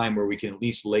the time where we can at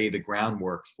least lay the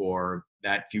groundwork for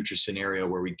that future scenario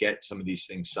where we get some of these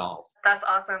things solved. That's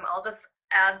awesome. I'll just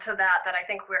add to that I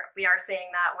think we are seeing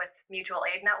that with mutual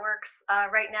aid networks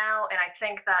right now. And I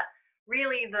think that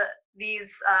really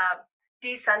these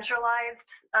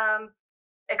decentralized,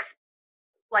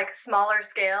 like smaller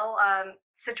scale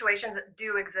situations that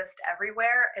do exist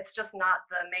everywhere. It's just not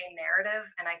the main narrative.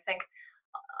 And I think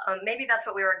maybe that's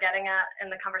what we were getting at in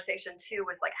the conversation too,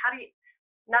 was like,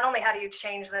 not only how do you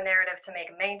change the narrative to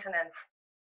make maintenance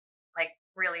like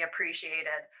really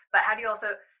appreciated, but how do you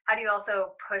also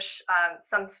push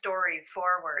some stories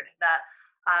forward that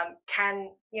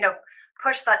can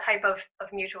push that type of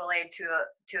mutual aid to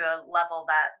a level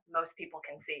that most people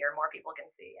can see, or more people can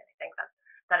see. And I think that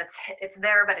it's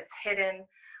there, but it's hidden.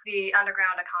 The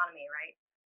underground economy, right?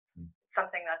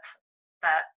 Something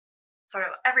that sort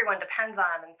of everyone depends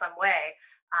on in some way,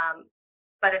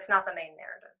 but it's not the main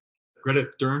narrative.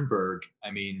 Greta Thunberg,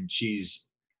 I mean, she's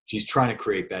trying to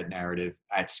create that narrative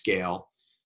at scale,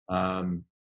 and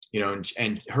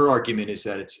her argument is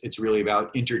that it's really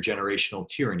about intergenerational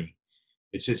tyranny.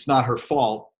 It's not her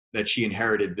fault that she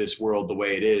inherited this world the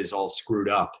way it is, all screwed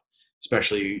up,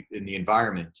 especially in the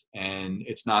environment, and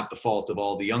it's not the fault of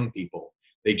all the young people.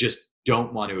 They just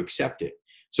don't want to accept it.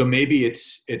 So maybe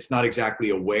it's not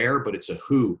exactly a where, but it's a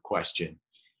who question.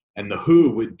 And the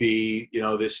who would be,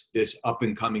 this up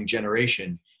and coming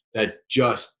generation that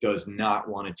just does not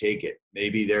want to take it.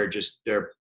 Maybe they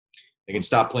can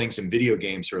stop playing some video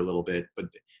games for a little bit, but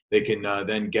they can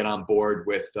then get on board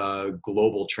with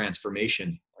global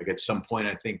transformation. Like at some point,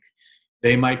 I think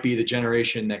they might be the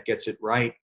generation that gets it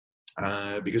right,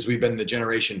 because we've been the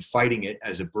generation fighting it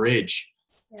as a bridge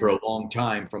for a long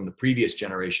time from the previous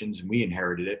generations, and we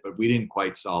inherited it, but we didn't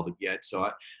quite solve it yet.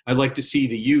 So I'd like to see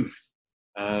the youth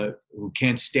who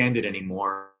can't stand it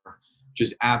anymore,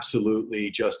 just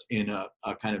absolutely just in a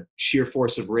kind of sheer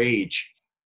force of rage,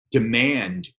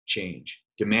 demand change,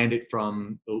 demand it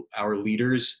from our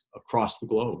leaders across the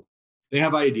globe. They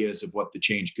have ideas of what the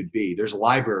change could be. There's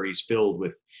libraries filled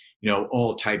with,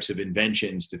 all types of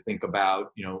inventions to think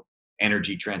about,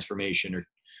 energy transformation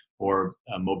or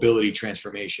mobility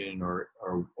transformation or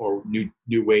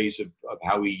new ways of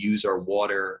how we use our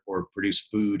water or produce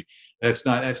food. That's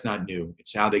not new.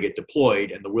 It's how they get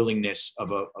deployed, and the willingness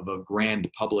of a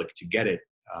grand public to get it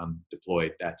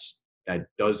deployed. That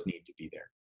does need to be there.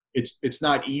 It's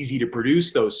not easy to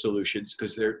produce those solutions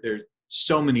because there are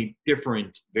so many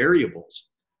different variables,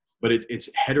 but it's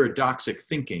heterodoxic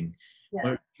thinking.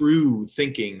 Yeah. True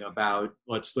thinking about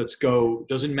let's go.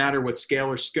 Doesn't matter what scale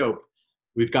or scope.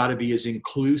 We've got to be as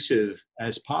inclusive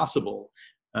as possible.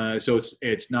 So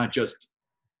it's not just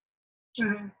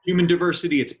human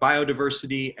diversity; it's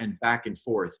biodiversity and back and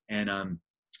forth. And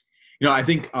I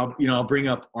think I'll bring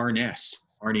up Arnie Ness,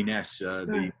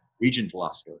 the region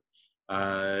philosopher.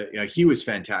 He was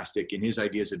fantastic in his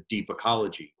ideas of deep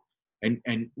ecology, and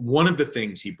one of the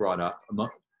things he brought up,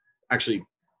 actually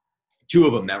two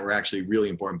of them that were actually really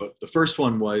important. But the first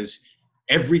one was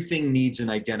everything needs an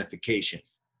identification.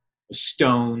 A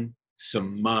stone,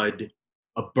 some mud,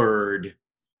 a bird,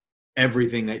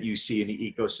 everything that you see in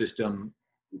the ecosystem,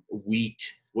 wheat,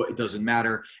 it doesn't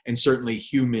matter, and certainly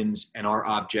humans and our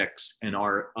objects and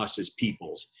us as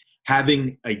peoples.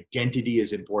 Having identity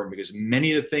is important because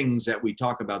many of the things that we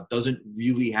talk about doesn't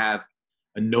really have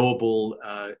a knowable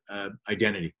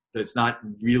identity. That's not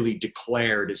really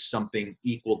declared as something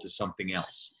equal to something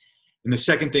else. And the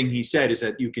second thing he said is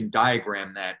that you can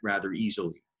diagram that rather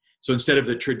easily. So instead of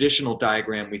the traditional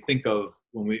diagram we think of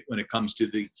when it comes to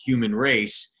the human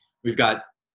race, we've got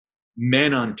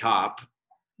men on top,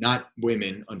 not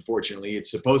women, unfortunately.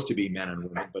 It's supposed to be men and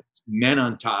women, but men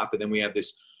on top. And then we have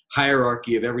this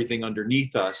hierarchy of everything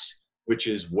underneath us, which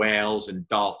is whales and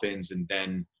dolphins, and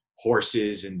then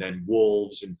horses, and then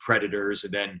wolves and predators.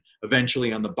 And then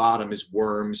eventually on the bottom is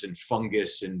worms and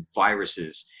fungus and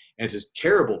viruses. And it's this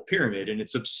terrible pyramid, and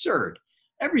it's absurd.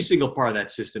 Every single part of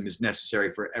that system is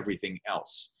necessary for everything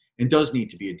else and does need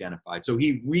to be identified. So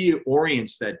he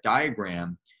reorients that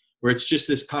diagram where it's just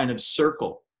this kind of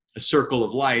circle, a circle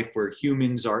of life where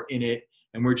humans are in it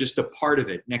and we're just a part of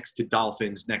it, next to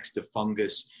dolphins, next to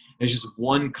fungus. And it's just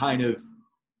one kind of,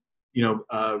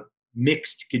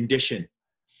 mixed condition,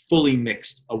 fully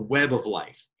mixed, a web of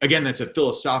life. Again, that's a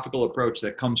philosophical approach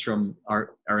that comes from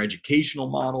our educational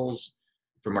models,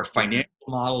 from our financial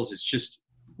models. It's just...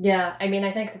 Yeah, I mean,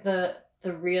 I think the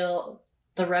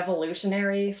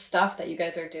revolutionary stuff that you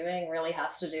guys are doing really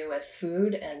has to do with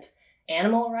food and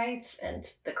animal rights, and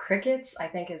the crickets, I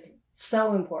think, is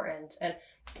so important. And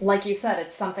like you said,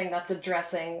 it's something that's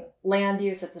addressing land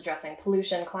use, it's addressing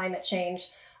pollution, climate change,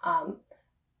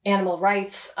 animal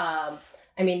rights.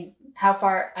 I mean,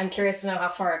 I'm curious to know how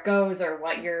far it goes, or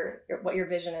what your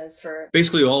vision is for...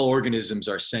 Basically, all organisms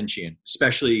are sentient,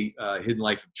 especially Hidden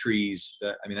Life of Trees.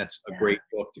 That's a great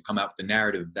book to come out with the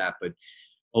narrative of that. But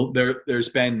there's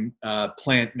been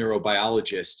plant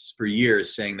neurobiologists for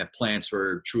years saying that plants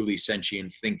were truly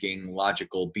sentient, thinking,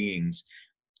 logical beings,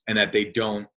 and that they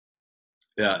don't.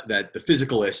 That the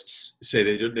physicalists say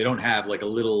they don't have like a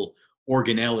little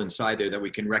organelle inside there that we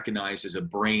can recognize as a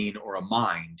brain or a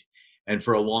mind. And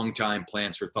for a long time,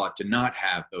 plants were thought to not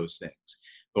have those things.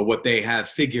 But what they have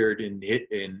figured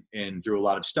in through a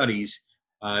lot of studies,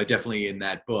 definitely in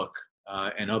that book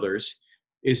and others,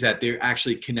 is that they're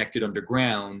actually connected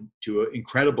underground to an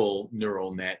incredible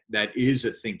neural net that is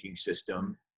a thinking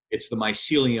system. It's the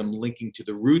mycelium linking to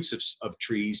the roots of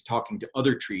trees, talking to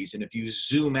other trees. And if you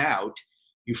zoom out,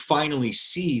 you finally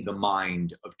see the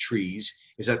mind of trees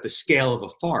is at the scale of a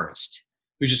forest.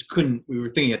 We were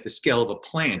thinking at the scale of a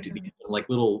plant, it'd be like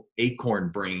little acorn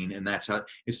brain. And that's how,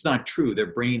 it's not true.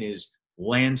 Their brain is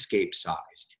landscape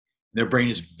sized. Their brain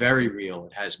is very real.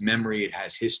 It has memory, it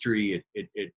has history,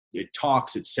 it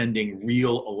talks, it's sending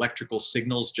real electrical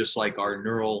signals, just like our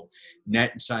neural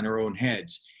net inside our own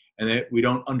heads. And that we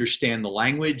don't understand the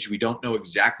language. We don't know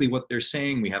exactly what they're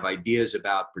saying. We have ideas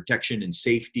about protection and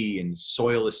safety and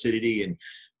soil acidity and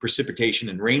precipitation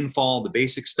and rainfall, the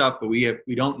basic stuff, but we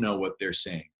don't know what they're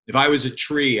saying. If I was a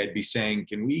tree, I'd be saying,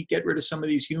 can we get rid of some of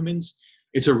these humans?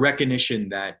 It's a recognition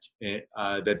that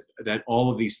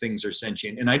all of these things are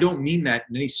sentient. And I don't mean that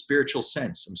in any spiritual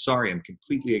sense. I'm sorry, I'm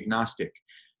completely agnostic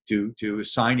to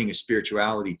assigning a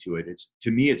spirituality to it.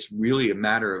 To me, it's really a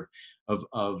matter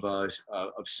of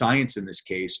science in this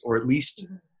case, or at least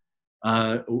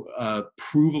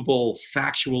provable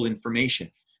factual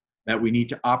information that we need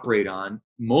to operate on,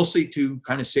 mostly to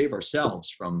kind of save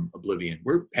ourselves from oblivion.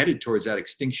 We're headed towards that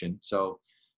extinction. So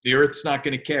the Earth's not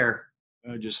going to care.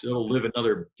 It'll live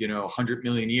another, 100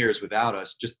 million years without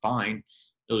us, just fine.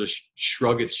 It'll just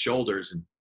shrug its shoulders and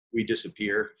we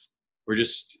disappear.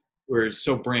 We're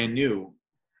so brand new.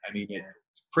 I mean, it's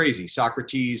crazy.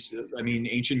 Socrates,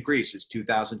 ancient Greece is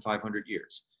 2,500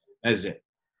 years. That's it.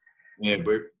 Yeah,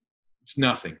 it's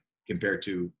nothing compared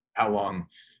to how long.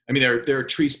 I mean, there are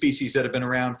tree species that have been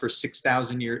around for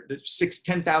 6,000 years,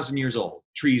 10,000 years old.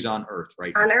 Trees on Earth,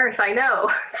 right? On Earth, I know,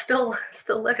 still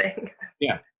living.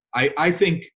 Yeah, I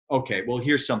think. Okay, well,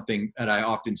 here's something that I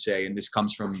often say, and this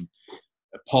comes from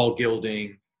Paul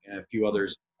Gilding and a few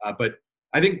others. But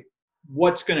I think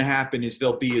what's going to happen is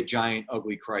there'll be a giant,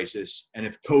 ugly crisis, and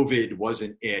if COVID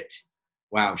wasn't it,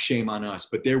 wow, shame on us.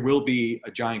 But there will be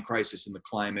a giant crisis in the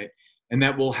climate, and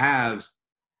that will have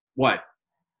what?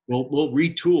 We'll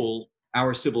retool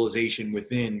our civilization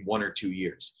within 1 or 2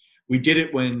 years. We did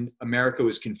it when America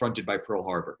was confronted by Pearl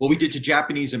Harbor. What we did to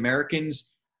Japanese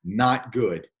Americans, not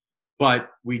good.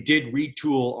 But we did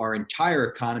retool our entire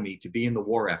economy to be in the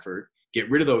war effort, get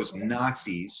rid of those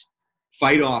Nazis,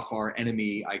 fight off our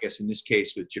enemy, I guess in this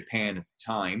case with Japan at the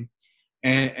time,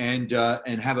 and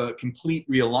have a complete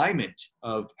realignment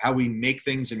of how we make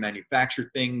things and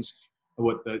manufacture things,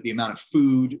 what the amount of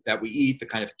food that we eat, the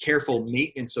kind of careful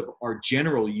maintenance of our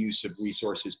general use of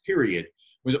resources, period,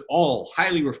 was all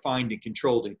highly refined and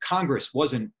controlled. And Congress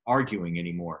wasn't arguing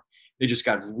anymore. They just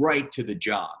got right to the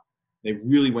job. They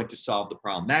really went to solve the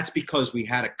problem. That's because we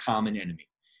had a common enemy.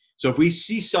 So if we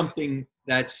see something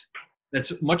that's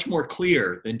much more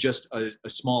clear than just a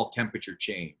small temperature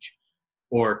change,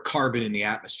 or carbon in the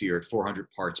atmosphere at 400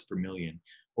 parts per million,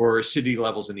 or acidity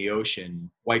levels in the ocean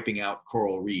wiping out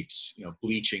coral reefs,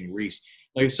 bleaching reefs,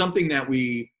 like something that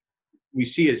we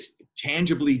see as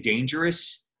tangibly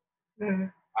dangerous. Mm-hmm.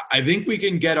 I think we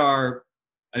can get our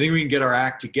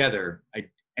act together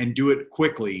and do it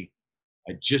quickly.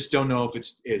 I just don't know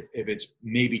if it's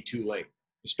maybe too late,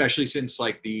 especially since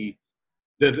like the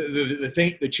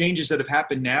changes that have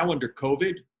happened now under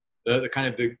COVID, the kind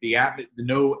of the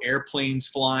no airplanes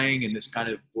flying, and this kind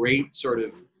of great sort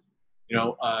of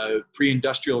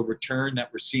pre-industrial return that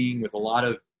we're seeing with a lot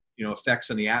of effects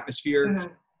on the atmosphere. Mm-hmm.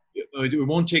 It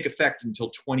won't take effect until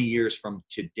 20 years from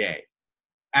today.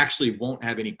 Actually won't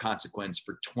have any consequence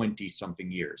for 20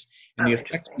 something years. And the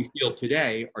effects we feel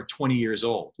today are 20 years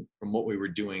old from what we were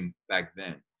doing back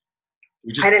then.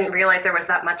 I didn't realize there was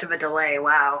that much of a delay.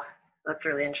 Wow. That's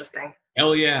really interesting.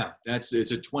 Hell yeah. It's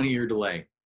a 20-year delay.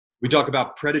 We talk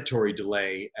about predatory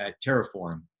delay at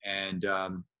Terreform. And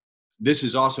this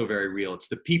is also very real. It's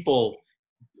the people,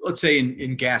 let's say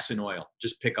in gas and oil,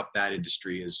 just pick up that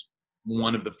industry as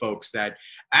one of the folks that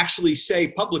actually say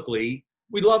publicly,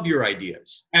 we love your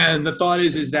ideas. And the thought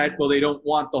is that, well, they don't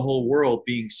want the whole world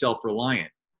being self-reliant,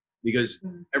 because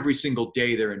every single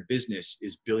day they're in business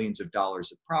is billions of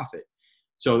dollars of profit.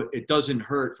 So it doesn't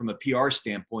hurt from a PR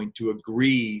standpoint to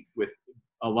agree with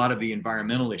a lot of the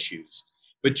environmental issues,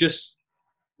 but just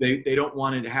they don't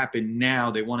want it to happen now.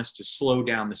 They want us to slow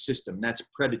down the system. That's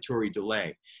predatory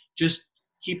delay. Just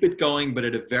keep it going, but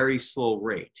at a very slow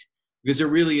rate, because there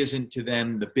really isn't to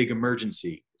them the big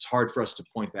emergency. It's hard for us to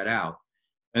point that out.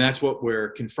 And that's what we're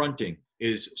confronting,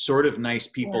 is sort of nice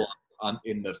people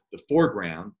in the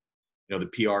foreground, the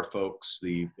PR folks,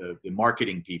 the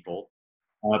marketing people,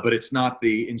 but it's not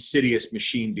the insidious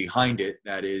machine behind it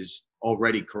that is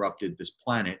already corrupted this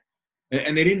planet.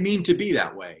 And they didn't mean to be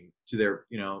that way. To their,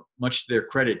 much to their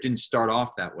credit, didn't start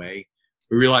off that way.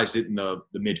 We realized it in the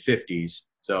mid 50s.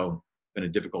 So it's been a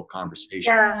difficult conversation.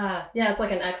 Yeah, it's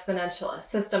like a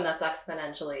system that's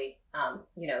exponentially,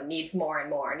 needs more and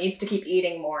more, needs to keep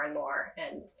eating more and more,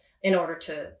 and in order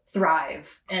to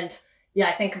thrive. And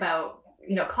I think about,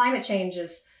 climate change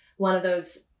is one of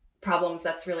those problems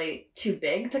that's really too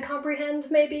big to comprehend,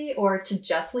 maybe, or to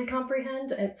justly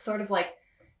comprehend. It's sort of like,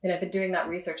 I've been doing that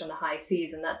research on the high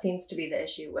seas, and that seems to be the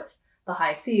issue with the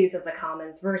high seas as a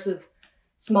commons versus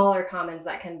smaller commons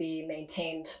that can be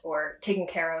maintained or taken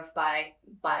care of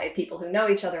by people who know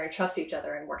each other and trust each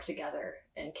other and work together.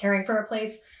 And caring for a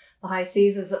place, the high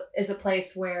seas is a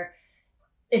place where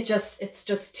it's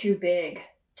just too big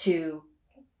to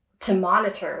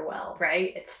monitor well,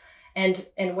 right? And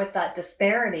with that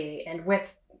disparity and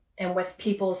with a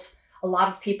lot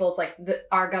of people's like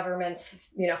our government's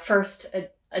first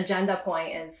agenda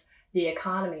point is the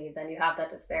economy, then you have that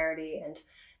disparity. And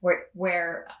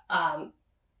where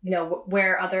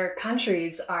other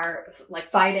countries are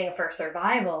like fighting for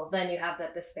survival, then you have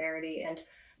that disparity. And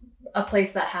a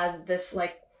place that had this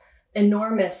like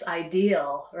enormous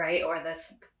ideal, right, or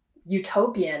this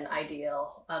utopian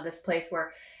ideal, this place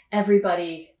where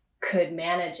everybody could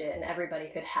manage it and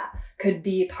everybody could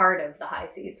be part of the high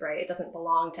seas, right? It doesn't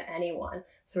belong to anyone,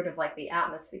 sort of like the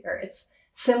atmosphere. It's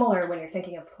similar when you're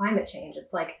thinking of climate change.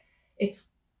 It's like it's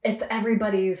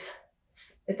everybody's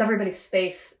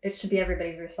space. It should be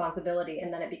everybody's responsibility,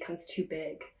 and then it becomes too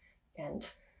big.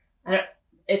 And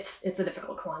it's a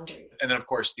difficult quandary. And then of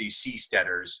course the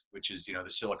seasteaders, which is the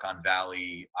Silicon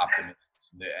Valley optimists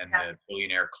and the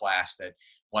billionaire class that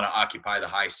want to occupy the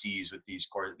high seas with these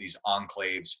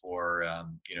enclaves for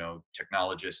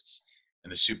technologists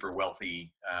and the super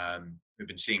wealthy. We've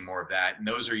been seeing more of that, and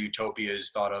those are utopias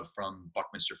thought of from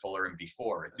Buckminster Fuller and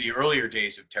before. The earlier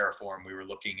days of Terreform, we were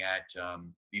looking at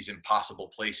these impossible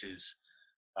places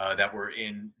that were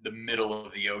in the middle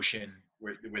of the ocean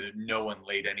where no one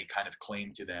laid any kind of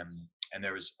claim to them. And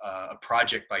there was a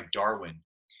project by Darwin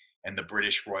and the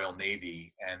British Royal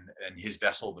Navy and his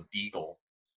vessel, the Beagle.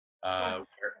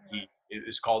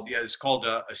 It's called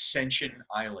Ascension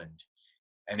Island,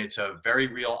 and it's a very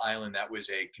real island that was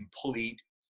a complete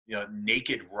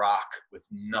naked rock with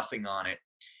nothing on it.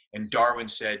 And Darwin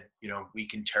said, we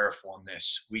can terraform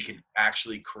this. We can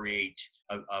actually create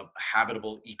a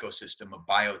habitable ecosystem,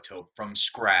 a biotope from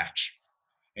scratch.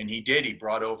 And he did. He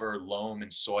brought over loam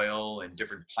and soil and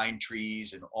different pine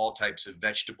trees and all types of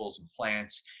vegetables and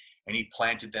plants. And he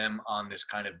planted them on this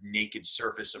kind of naked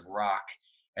surface of rock.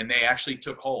 And they actually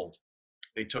took hold.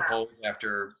 They took hold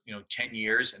after 10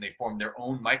 years, and they formed their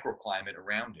own microclimate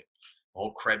around it. The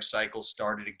whole Krebs cycle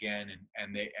started again,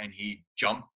 and he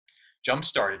jump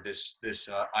started this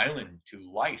island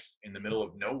to life in the middle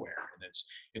of nowhere. And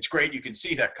it's great. You can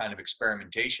see that kind of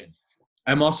experimentation.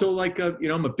 I'm also like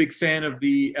I'm a big fan of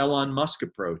the Elon Musk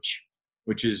approach,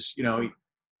 which is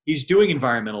he's doing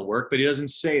environmental work, but he doesn't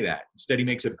say that. Instead, he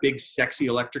makes a big, sexy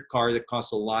electric car that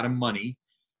costs a lot of money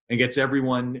and gets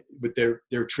everyone with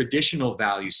their traditional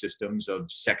value systems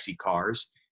of sexy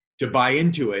cars to buy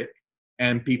into it.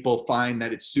 And people find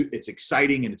that it's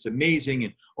exciting and it's amazing.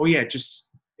 And, oh yeah, just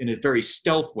in a very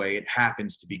stealth way, it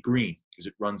happens to be green because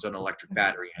it runs on an electric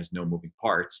battery, has no moving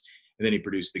parts. And then he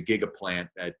produced the giga plant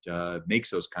that makes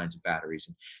those kinds of batteries.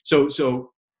 And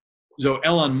so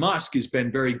Elon Musk has been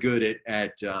very good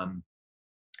at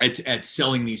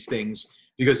selling these things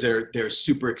because they're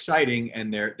super exciting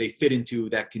and they fit into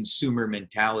that consumer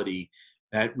mentality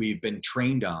that we've been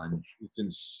trained on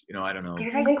since I don't know. Do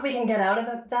you think we can get out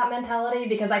of that mentality?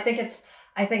 Because I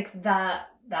think that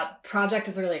project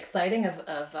is really exciting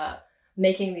of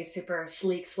making these super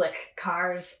sleek, slick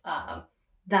cars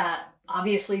that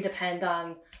obviously depend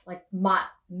on like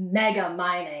mega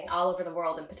mining all over the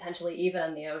world and potentially even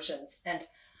in the oceans. And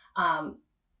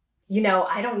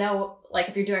I don't know, like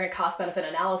if you're doing a cost benefit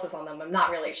analysis on them, I'm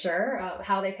not really sure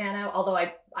how they pan out. Although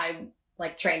I'm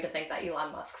like trained to think that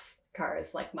Elon Musk's car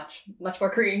is like much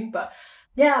more green, but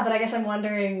I guess I'm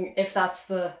wondering if that's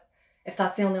the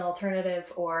only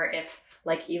alternative, or if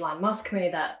like Elon Musk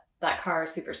made that car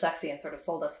super sexy and sort of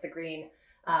sold us the green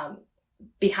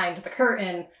behind the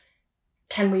curtain.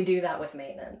 Can we do that with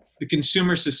maintenance? The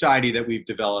consumer society that we've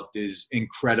developed is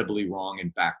incredibly wrong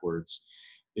and backwards.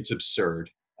 It's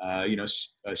absurd.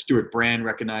 Stuart Brand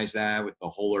recognized that with the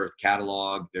Whole Earth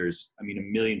catalog. There's, a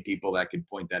million people that could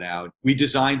point that out. We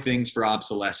design things for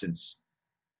obsolescence.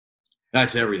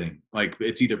 That's everything. Like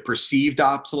it's either perceived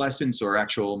obsolescence or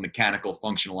actual mechanical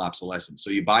functional obsolescence. So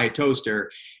you buy a toaster,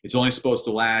 it's only supposed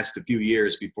to last a few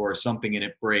years before something in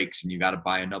it breaks and you got to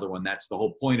buy another one. That's the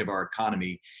whole point of our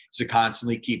economy, is to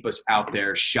constantly keep us out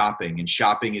there shopping, and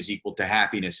shopping is equal to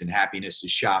happiness, and happiness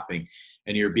is shopping.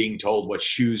 And you're being told what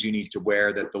shoes you need to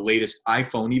wear, that the latest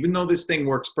iPhone, even though this thing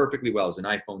works perfectly well, is an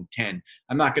iPhone 10.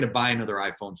 I'm not going to buy another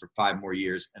iPhone for 5 more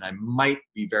years. And I might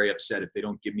be very upset if they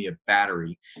don't give me a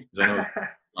battery, because I know it's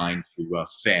designed to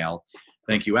fail.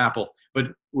 Thank you, Apple.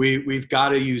 But we've got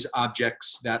to use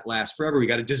objects that last forever. We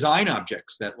got to design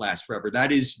objects that last forever.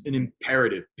 That is an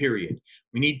imperative, period.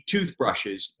 We need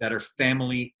toothbrushes that are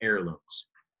family heirlooms.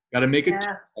 Got to make a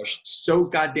toothbrush so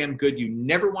goddamn good you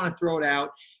never want to throw it out,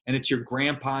 and it's your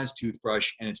grandpa's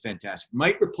toothbrush, and it's fantastic.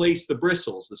 Might replace the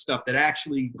bristles, the stuff that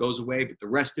actually goes away, but the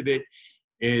rest of it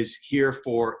is here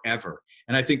forever.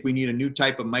 And I think we need a new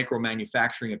type of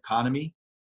micro-manufacturing economy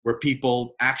where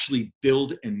people actually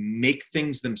build and make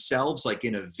things themselves, like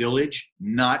in a village,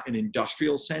 not an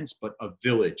industrial sense, but a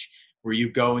village where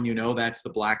you go and that's the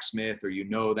blacksmith,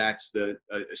 or that's the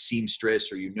a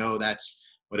seamstress, or that's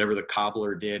whatever the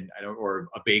cobbler did, or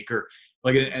a baker,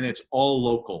 and it's all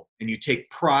local. And you take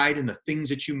pride in the things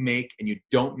that you make, and you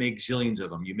don't make zillions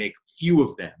of them. You make few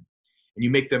of them, and you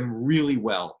make them really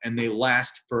well, and they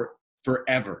last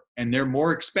forever. And they're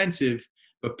more expensive,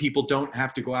 but people don't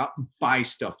have to go out and buy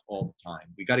stuff all the time.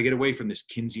 We got to get away from this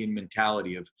Keynesian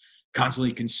mentality of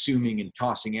constantly consuming and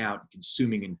tossing out,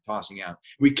 consuming and tossing out.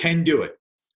 We can do it.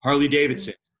 Harley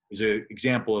Davidson is an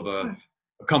example of a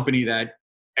company that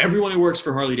everyone who works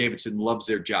for Harley Davidson loves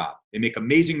their job. They make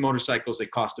amazing motorcycles. They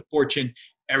cost a fortune.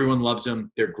 Everyone loves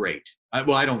them. They're great.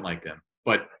 I don't like them,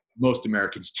 but most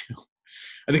Americans do.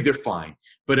 I think they're fine.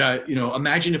 But,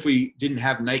 imagine if we didn't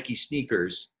have Nike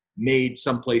sneakers made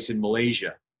someplace in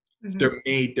Malaysia.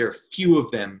 Mm-hmm. There are few of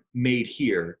them made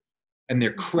here, and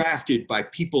they're crafted by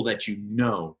people that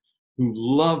who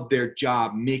love their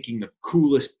job making the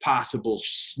coolest possible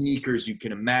sneakers you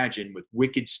can imagine with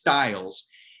wicked styles.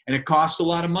 And it costs a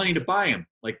lot of money to buy them,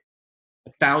 like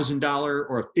 $1,000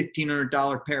 or a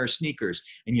 $1,500 pair of sneakers,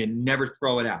 and you never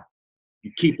throw it out.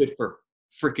 You keep it for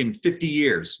freaking 50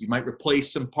 years. You might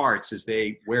replace some parts as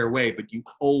they wear away, but you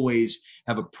always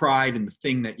have a pride in the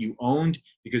thing that you owned,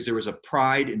 because there was a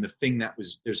pride in the thing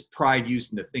there's pride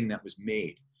used in the thing that was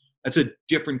made. That's a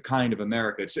different kind of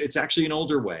America. It's actually an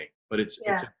older way, but it's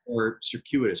a more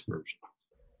circuitous version.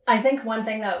 I think one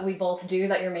thing that we both do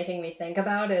that you're making me think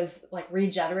about is like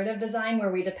regenerative design,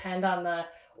 where we depend on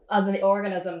the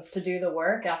organisms to do the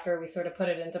work after we sort of put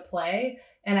it into play.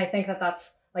 And I think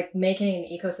that's like making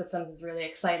ecosystems is really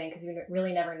exciting because you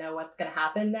really never know what's going to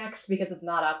happen next because it's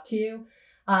not up to you.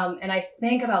 And I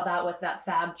think about that with that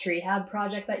Fab Tree Hab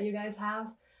project that you guys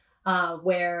have,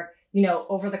 where, you know,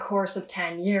 over the course of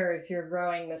 10 years, you're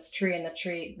growing this tree, and the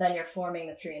tree, then you're forming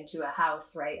the tree into a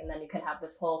house, right? And then you can have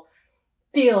this whole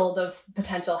field of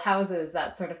potential houses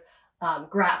that sort of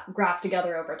graft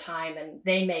together over time, and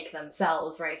they make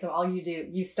themselves, right? So all you do,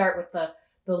 you start with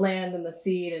the land and the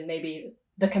seed and maybe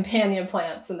the companion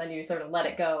plants, and then you sort of let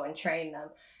it go and train them.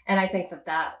 And I think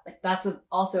that's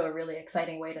also a really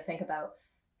exciting way to think about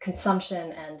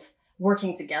consumption and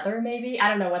working together, maybe. I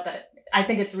don't know what that, I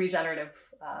think it's regenerative.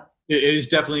 It is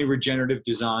definitely regenerative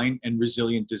design and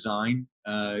resilient design.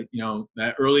 You know,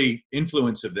 that early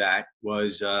influence of that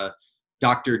was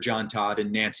Dr. John Todd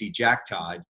and Nancy Jack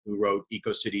Todd, who wrote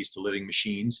EcoCities to Living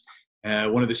Machines.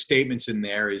 One of the statements in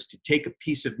there is to take a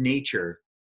piece of nature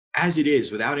as it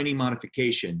is without any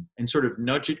modification and sort of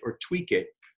nudge it or tweak it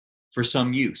for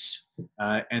some use.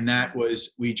 And that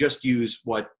was, we just use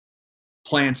what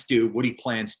plants do, woody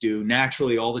plants do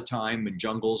naturally all the time in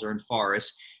jungles or in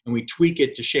forests, and we tweak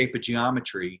it to shape a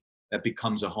geometry that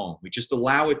becomes a home. We just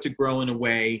allow it to grow in a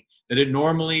way that it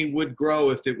normally would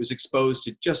grow if it was exposed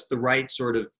to just the right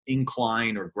sort of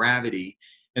incline or gravity.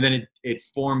 And then it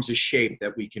forms a shape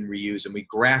that we can reuse, and we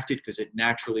graft it because it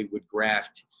naturally would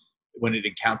graft when it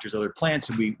encounters other plants,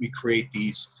 and we create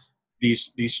these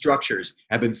structures.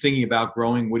 I've been thinking about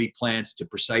growing woody plants to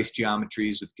precise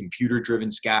geometries with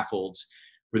computer-driven scaffolds,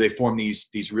 where they form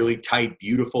these really tight,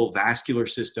 beautiful vascular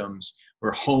systems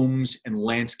where homes and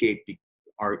landscape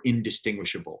are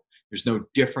indistinguishable. There's no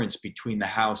difference between the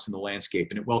house and the landscape,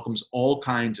 and it welcomes all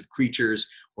kinds of creatures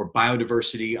or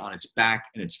biodiversity on its back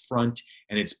and its front,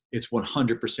 and it's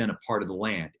 100% a part of the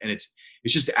land. And it's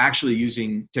just actually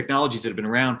using technologies that have been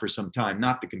around for some time,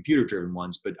 not the computer-driven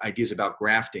ones, but ideas about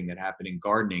grafting that happen in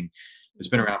gardening that's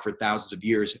been around for thousands of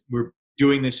years. We're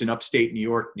doing this in upstate New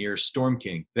York near Storm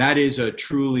King. That is a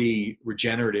truly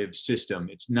regenerative system.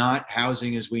 It's not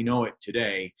housing as we know it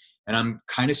today. And I'm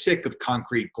kind of sick of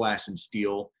concrete, glass, and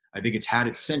steel. I think it's had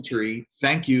its century.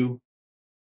 Thank you.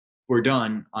 We're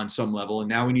done on some level. And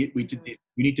now we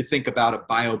need to think about a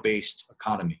bio-based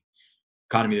economy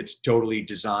that's totally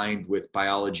designed with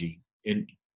biology in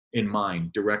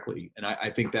mind directly. And I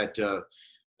think that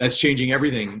that's changing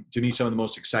everything. To me, some of the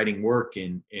most exciting work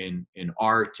in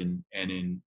art and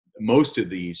in most of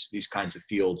these kinds of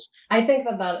fields. I think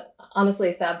that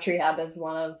honestly, Fab Tree Hab is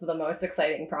one of the most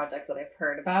exciting projects that I've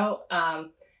heard about.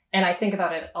 And I think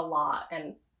about it a lot.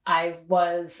 And I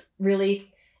was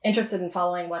really interested in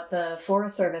following what the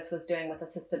Forest Service was doing with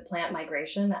assisted plant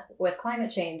migration with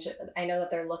climate change. I know that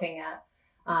they're looking at,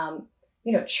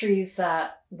 trees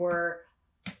that were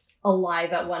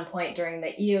alive at one point during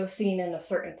the Eocene in a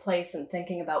certain place, and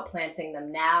thinking about planting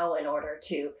them now in order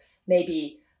to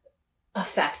maybe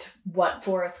affect what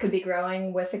forests could be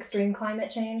growing with extreme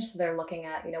climate change. So they're looking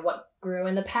at, what grew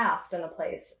in the past in a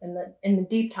place, in the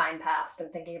deep time past,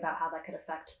 and thinking about how that could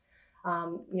affect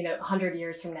 100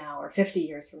 years from now or 50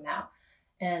 years from now.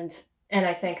 And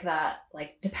I think that,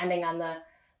 like, depending on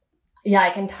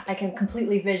I can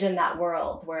completely vision that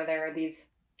world where there are these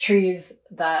trees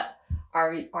that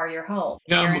are your home.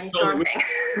 Yeah,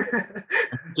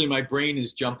 my brain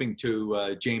is jumping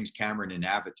to James Cameron in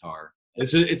Avatar.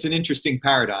 It's an interesting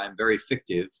paradigm, very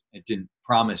fictive. It didn't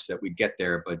promise that we'd get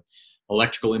there, but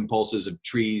electrical impulses of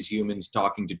trees, humans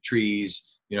talking to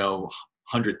trees,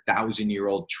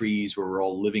 100,000-year-old trees where we're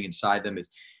all living inside them. It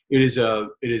is a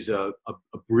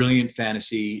brilliant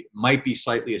fantasy. Might be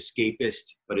slightly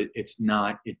escapist, but it's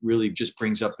not. It really just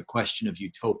brings up the question of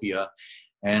utopia.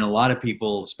 And a lot of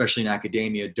people, especially in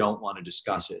academia, don't want to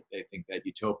discuss it. They think that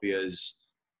utopia is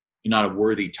not a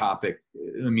worthy topic.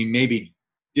 I mean, maybe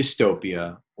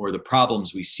dystopia or the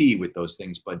problems we see with those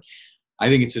things, but I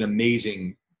think it's an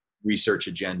amazing research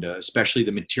agenda, especially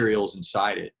the materials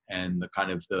inside it and the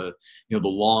kind of the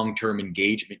long-term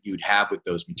engagement you'd have with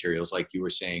those materials, like you were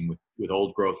saying, with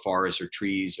old growth forests or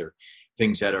trees or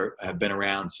things that have been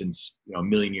around since a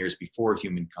million years before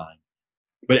humankind.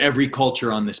 But every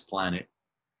culture on this planet,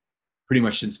 pretty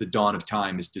much since the dawn of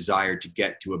time, has desired to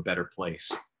get to a better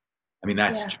place. I mean,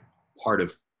 that's part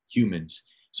of humans.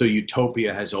 So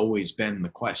utopia has always been the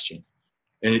question.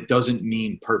 And it doesn't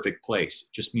mean perfect place.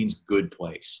 It just means good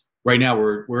place. Right now,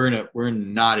 we're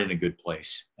not in a good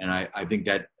place. And I think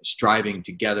that striving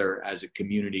together as a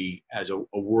community, as a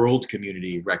world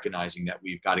community, recognizing that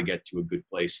we've got to get to a good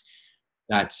place,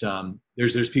 that's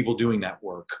there's people doing that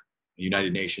work, the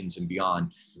United Nations and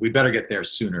beyond. We better get there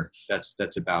sooner.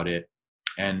 That's about it.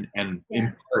 And in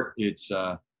part, it's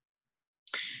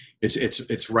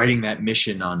It's writing that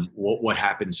mission on what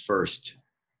happens first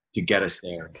to get us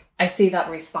there. I see that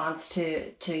response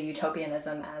to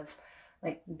utopianism as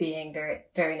like being very,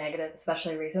 very negative,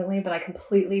 especially recently, but I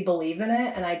completely believe in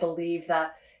it. And I believe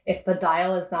that if the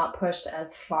dial is not pushed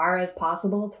as far as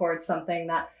possible towards something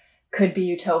that could be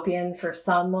utopian for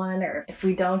someone, or if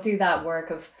we don't do that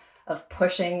work of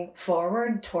pushing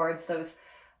forward towards those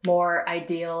more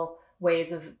ideal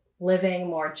ways of living,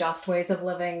 more just ways of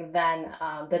living, then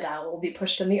the dial will be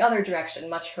pushed in the other direction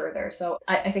much further. So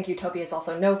I think utopia is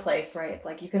also no place, right? It's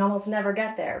like you can almost never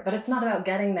get there, but it's not about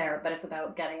getting there, but it's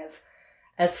about getting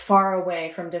as far away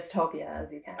from dystopia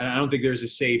as you can. And I don't think there's a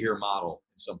savior model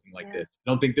in something like this. I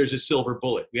don't think there's a silver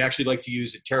bullet. We actually like to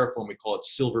use at Terreform, we call it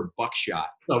silver buckshot.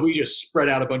 So we just spread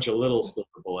out a bunch of little silver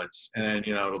bullets, and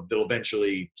it'll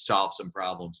eventually solve some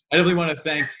problems. I definitely want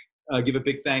to give a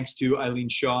big thanks to Eileen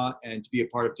Shaw and to be a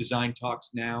part of Design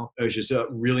Talks Now. It was just a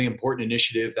really important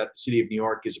initiative that the city of New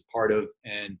York is a part of.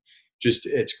 And just,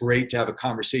 it's great to have a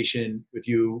conversation with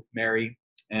you, Mary.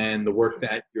 And the work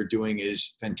that you're doing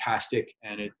is fantastic.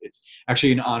 And it's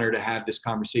actually an honor to have this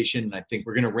conversation. And I think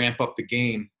we're going to ramp up the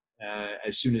game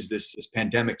as soon as this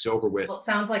pandemic's over with. Well, it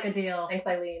sounds like a deal. Thanks,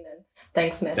 Eileen. And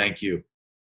thanks, Mitch. Thank you.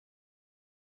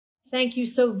 Thank you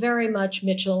so very much,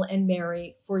 Mitchell and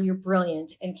Mary, for your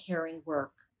brilliant and caring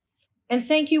work. And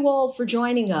thank you all for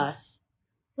joining us.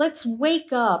 Let's wake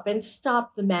up and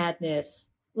stop the madness.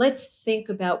 Let's think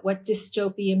about what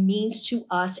dystopia means to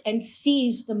us and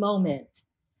seize the moment.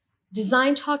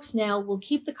 Design Talks Now will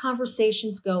keep the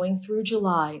conversations going through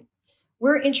July.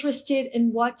 We're interested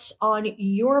in what's on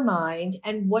your mind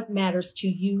and what matters to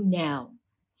you now.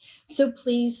 So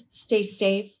please stay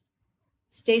safe,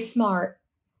 stay smart.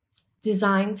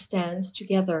 Design stands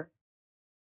together.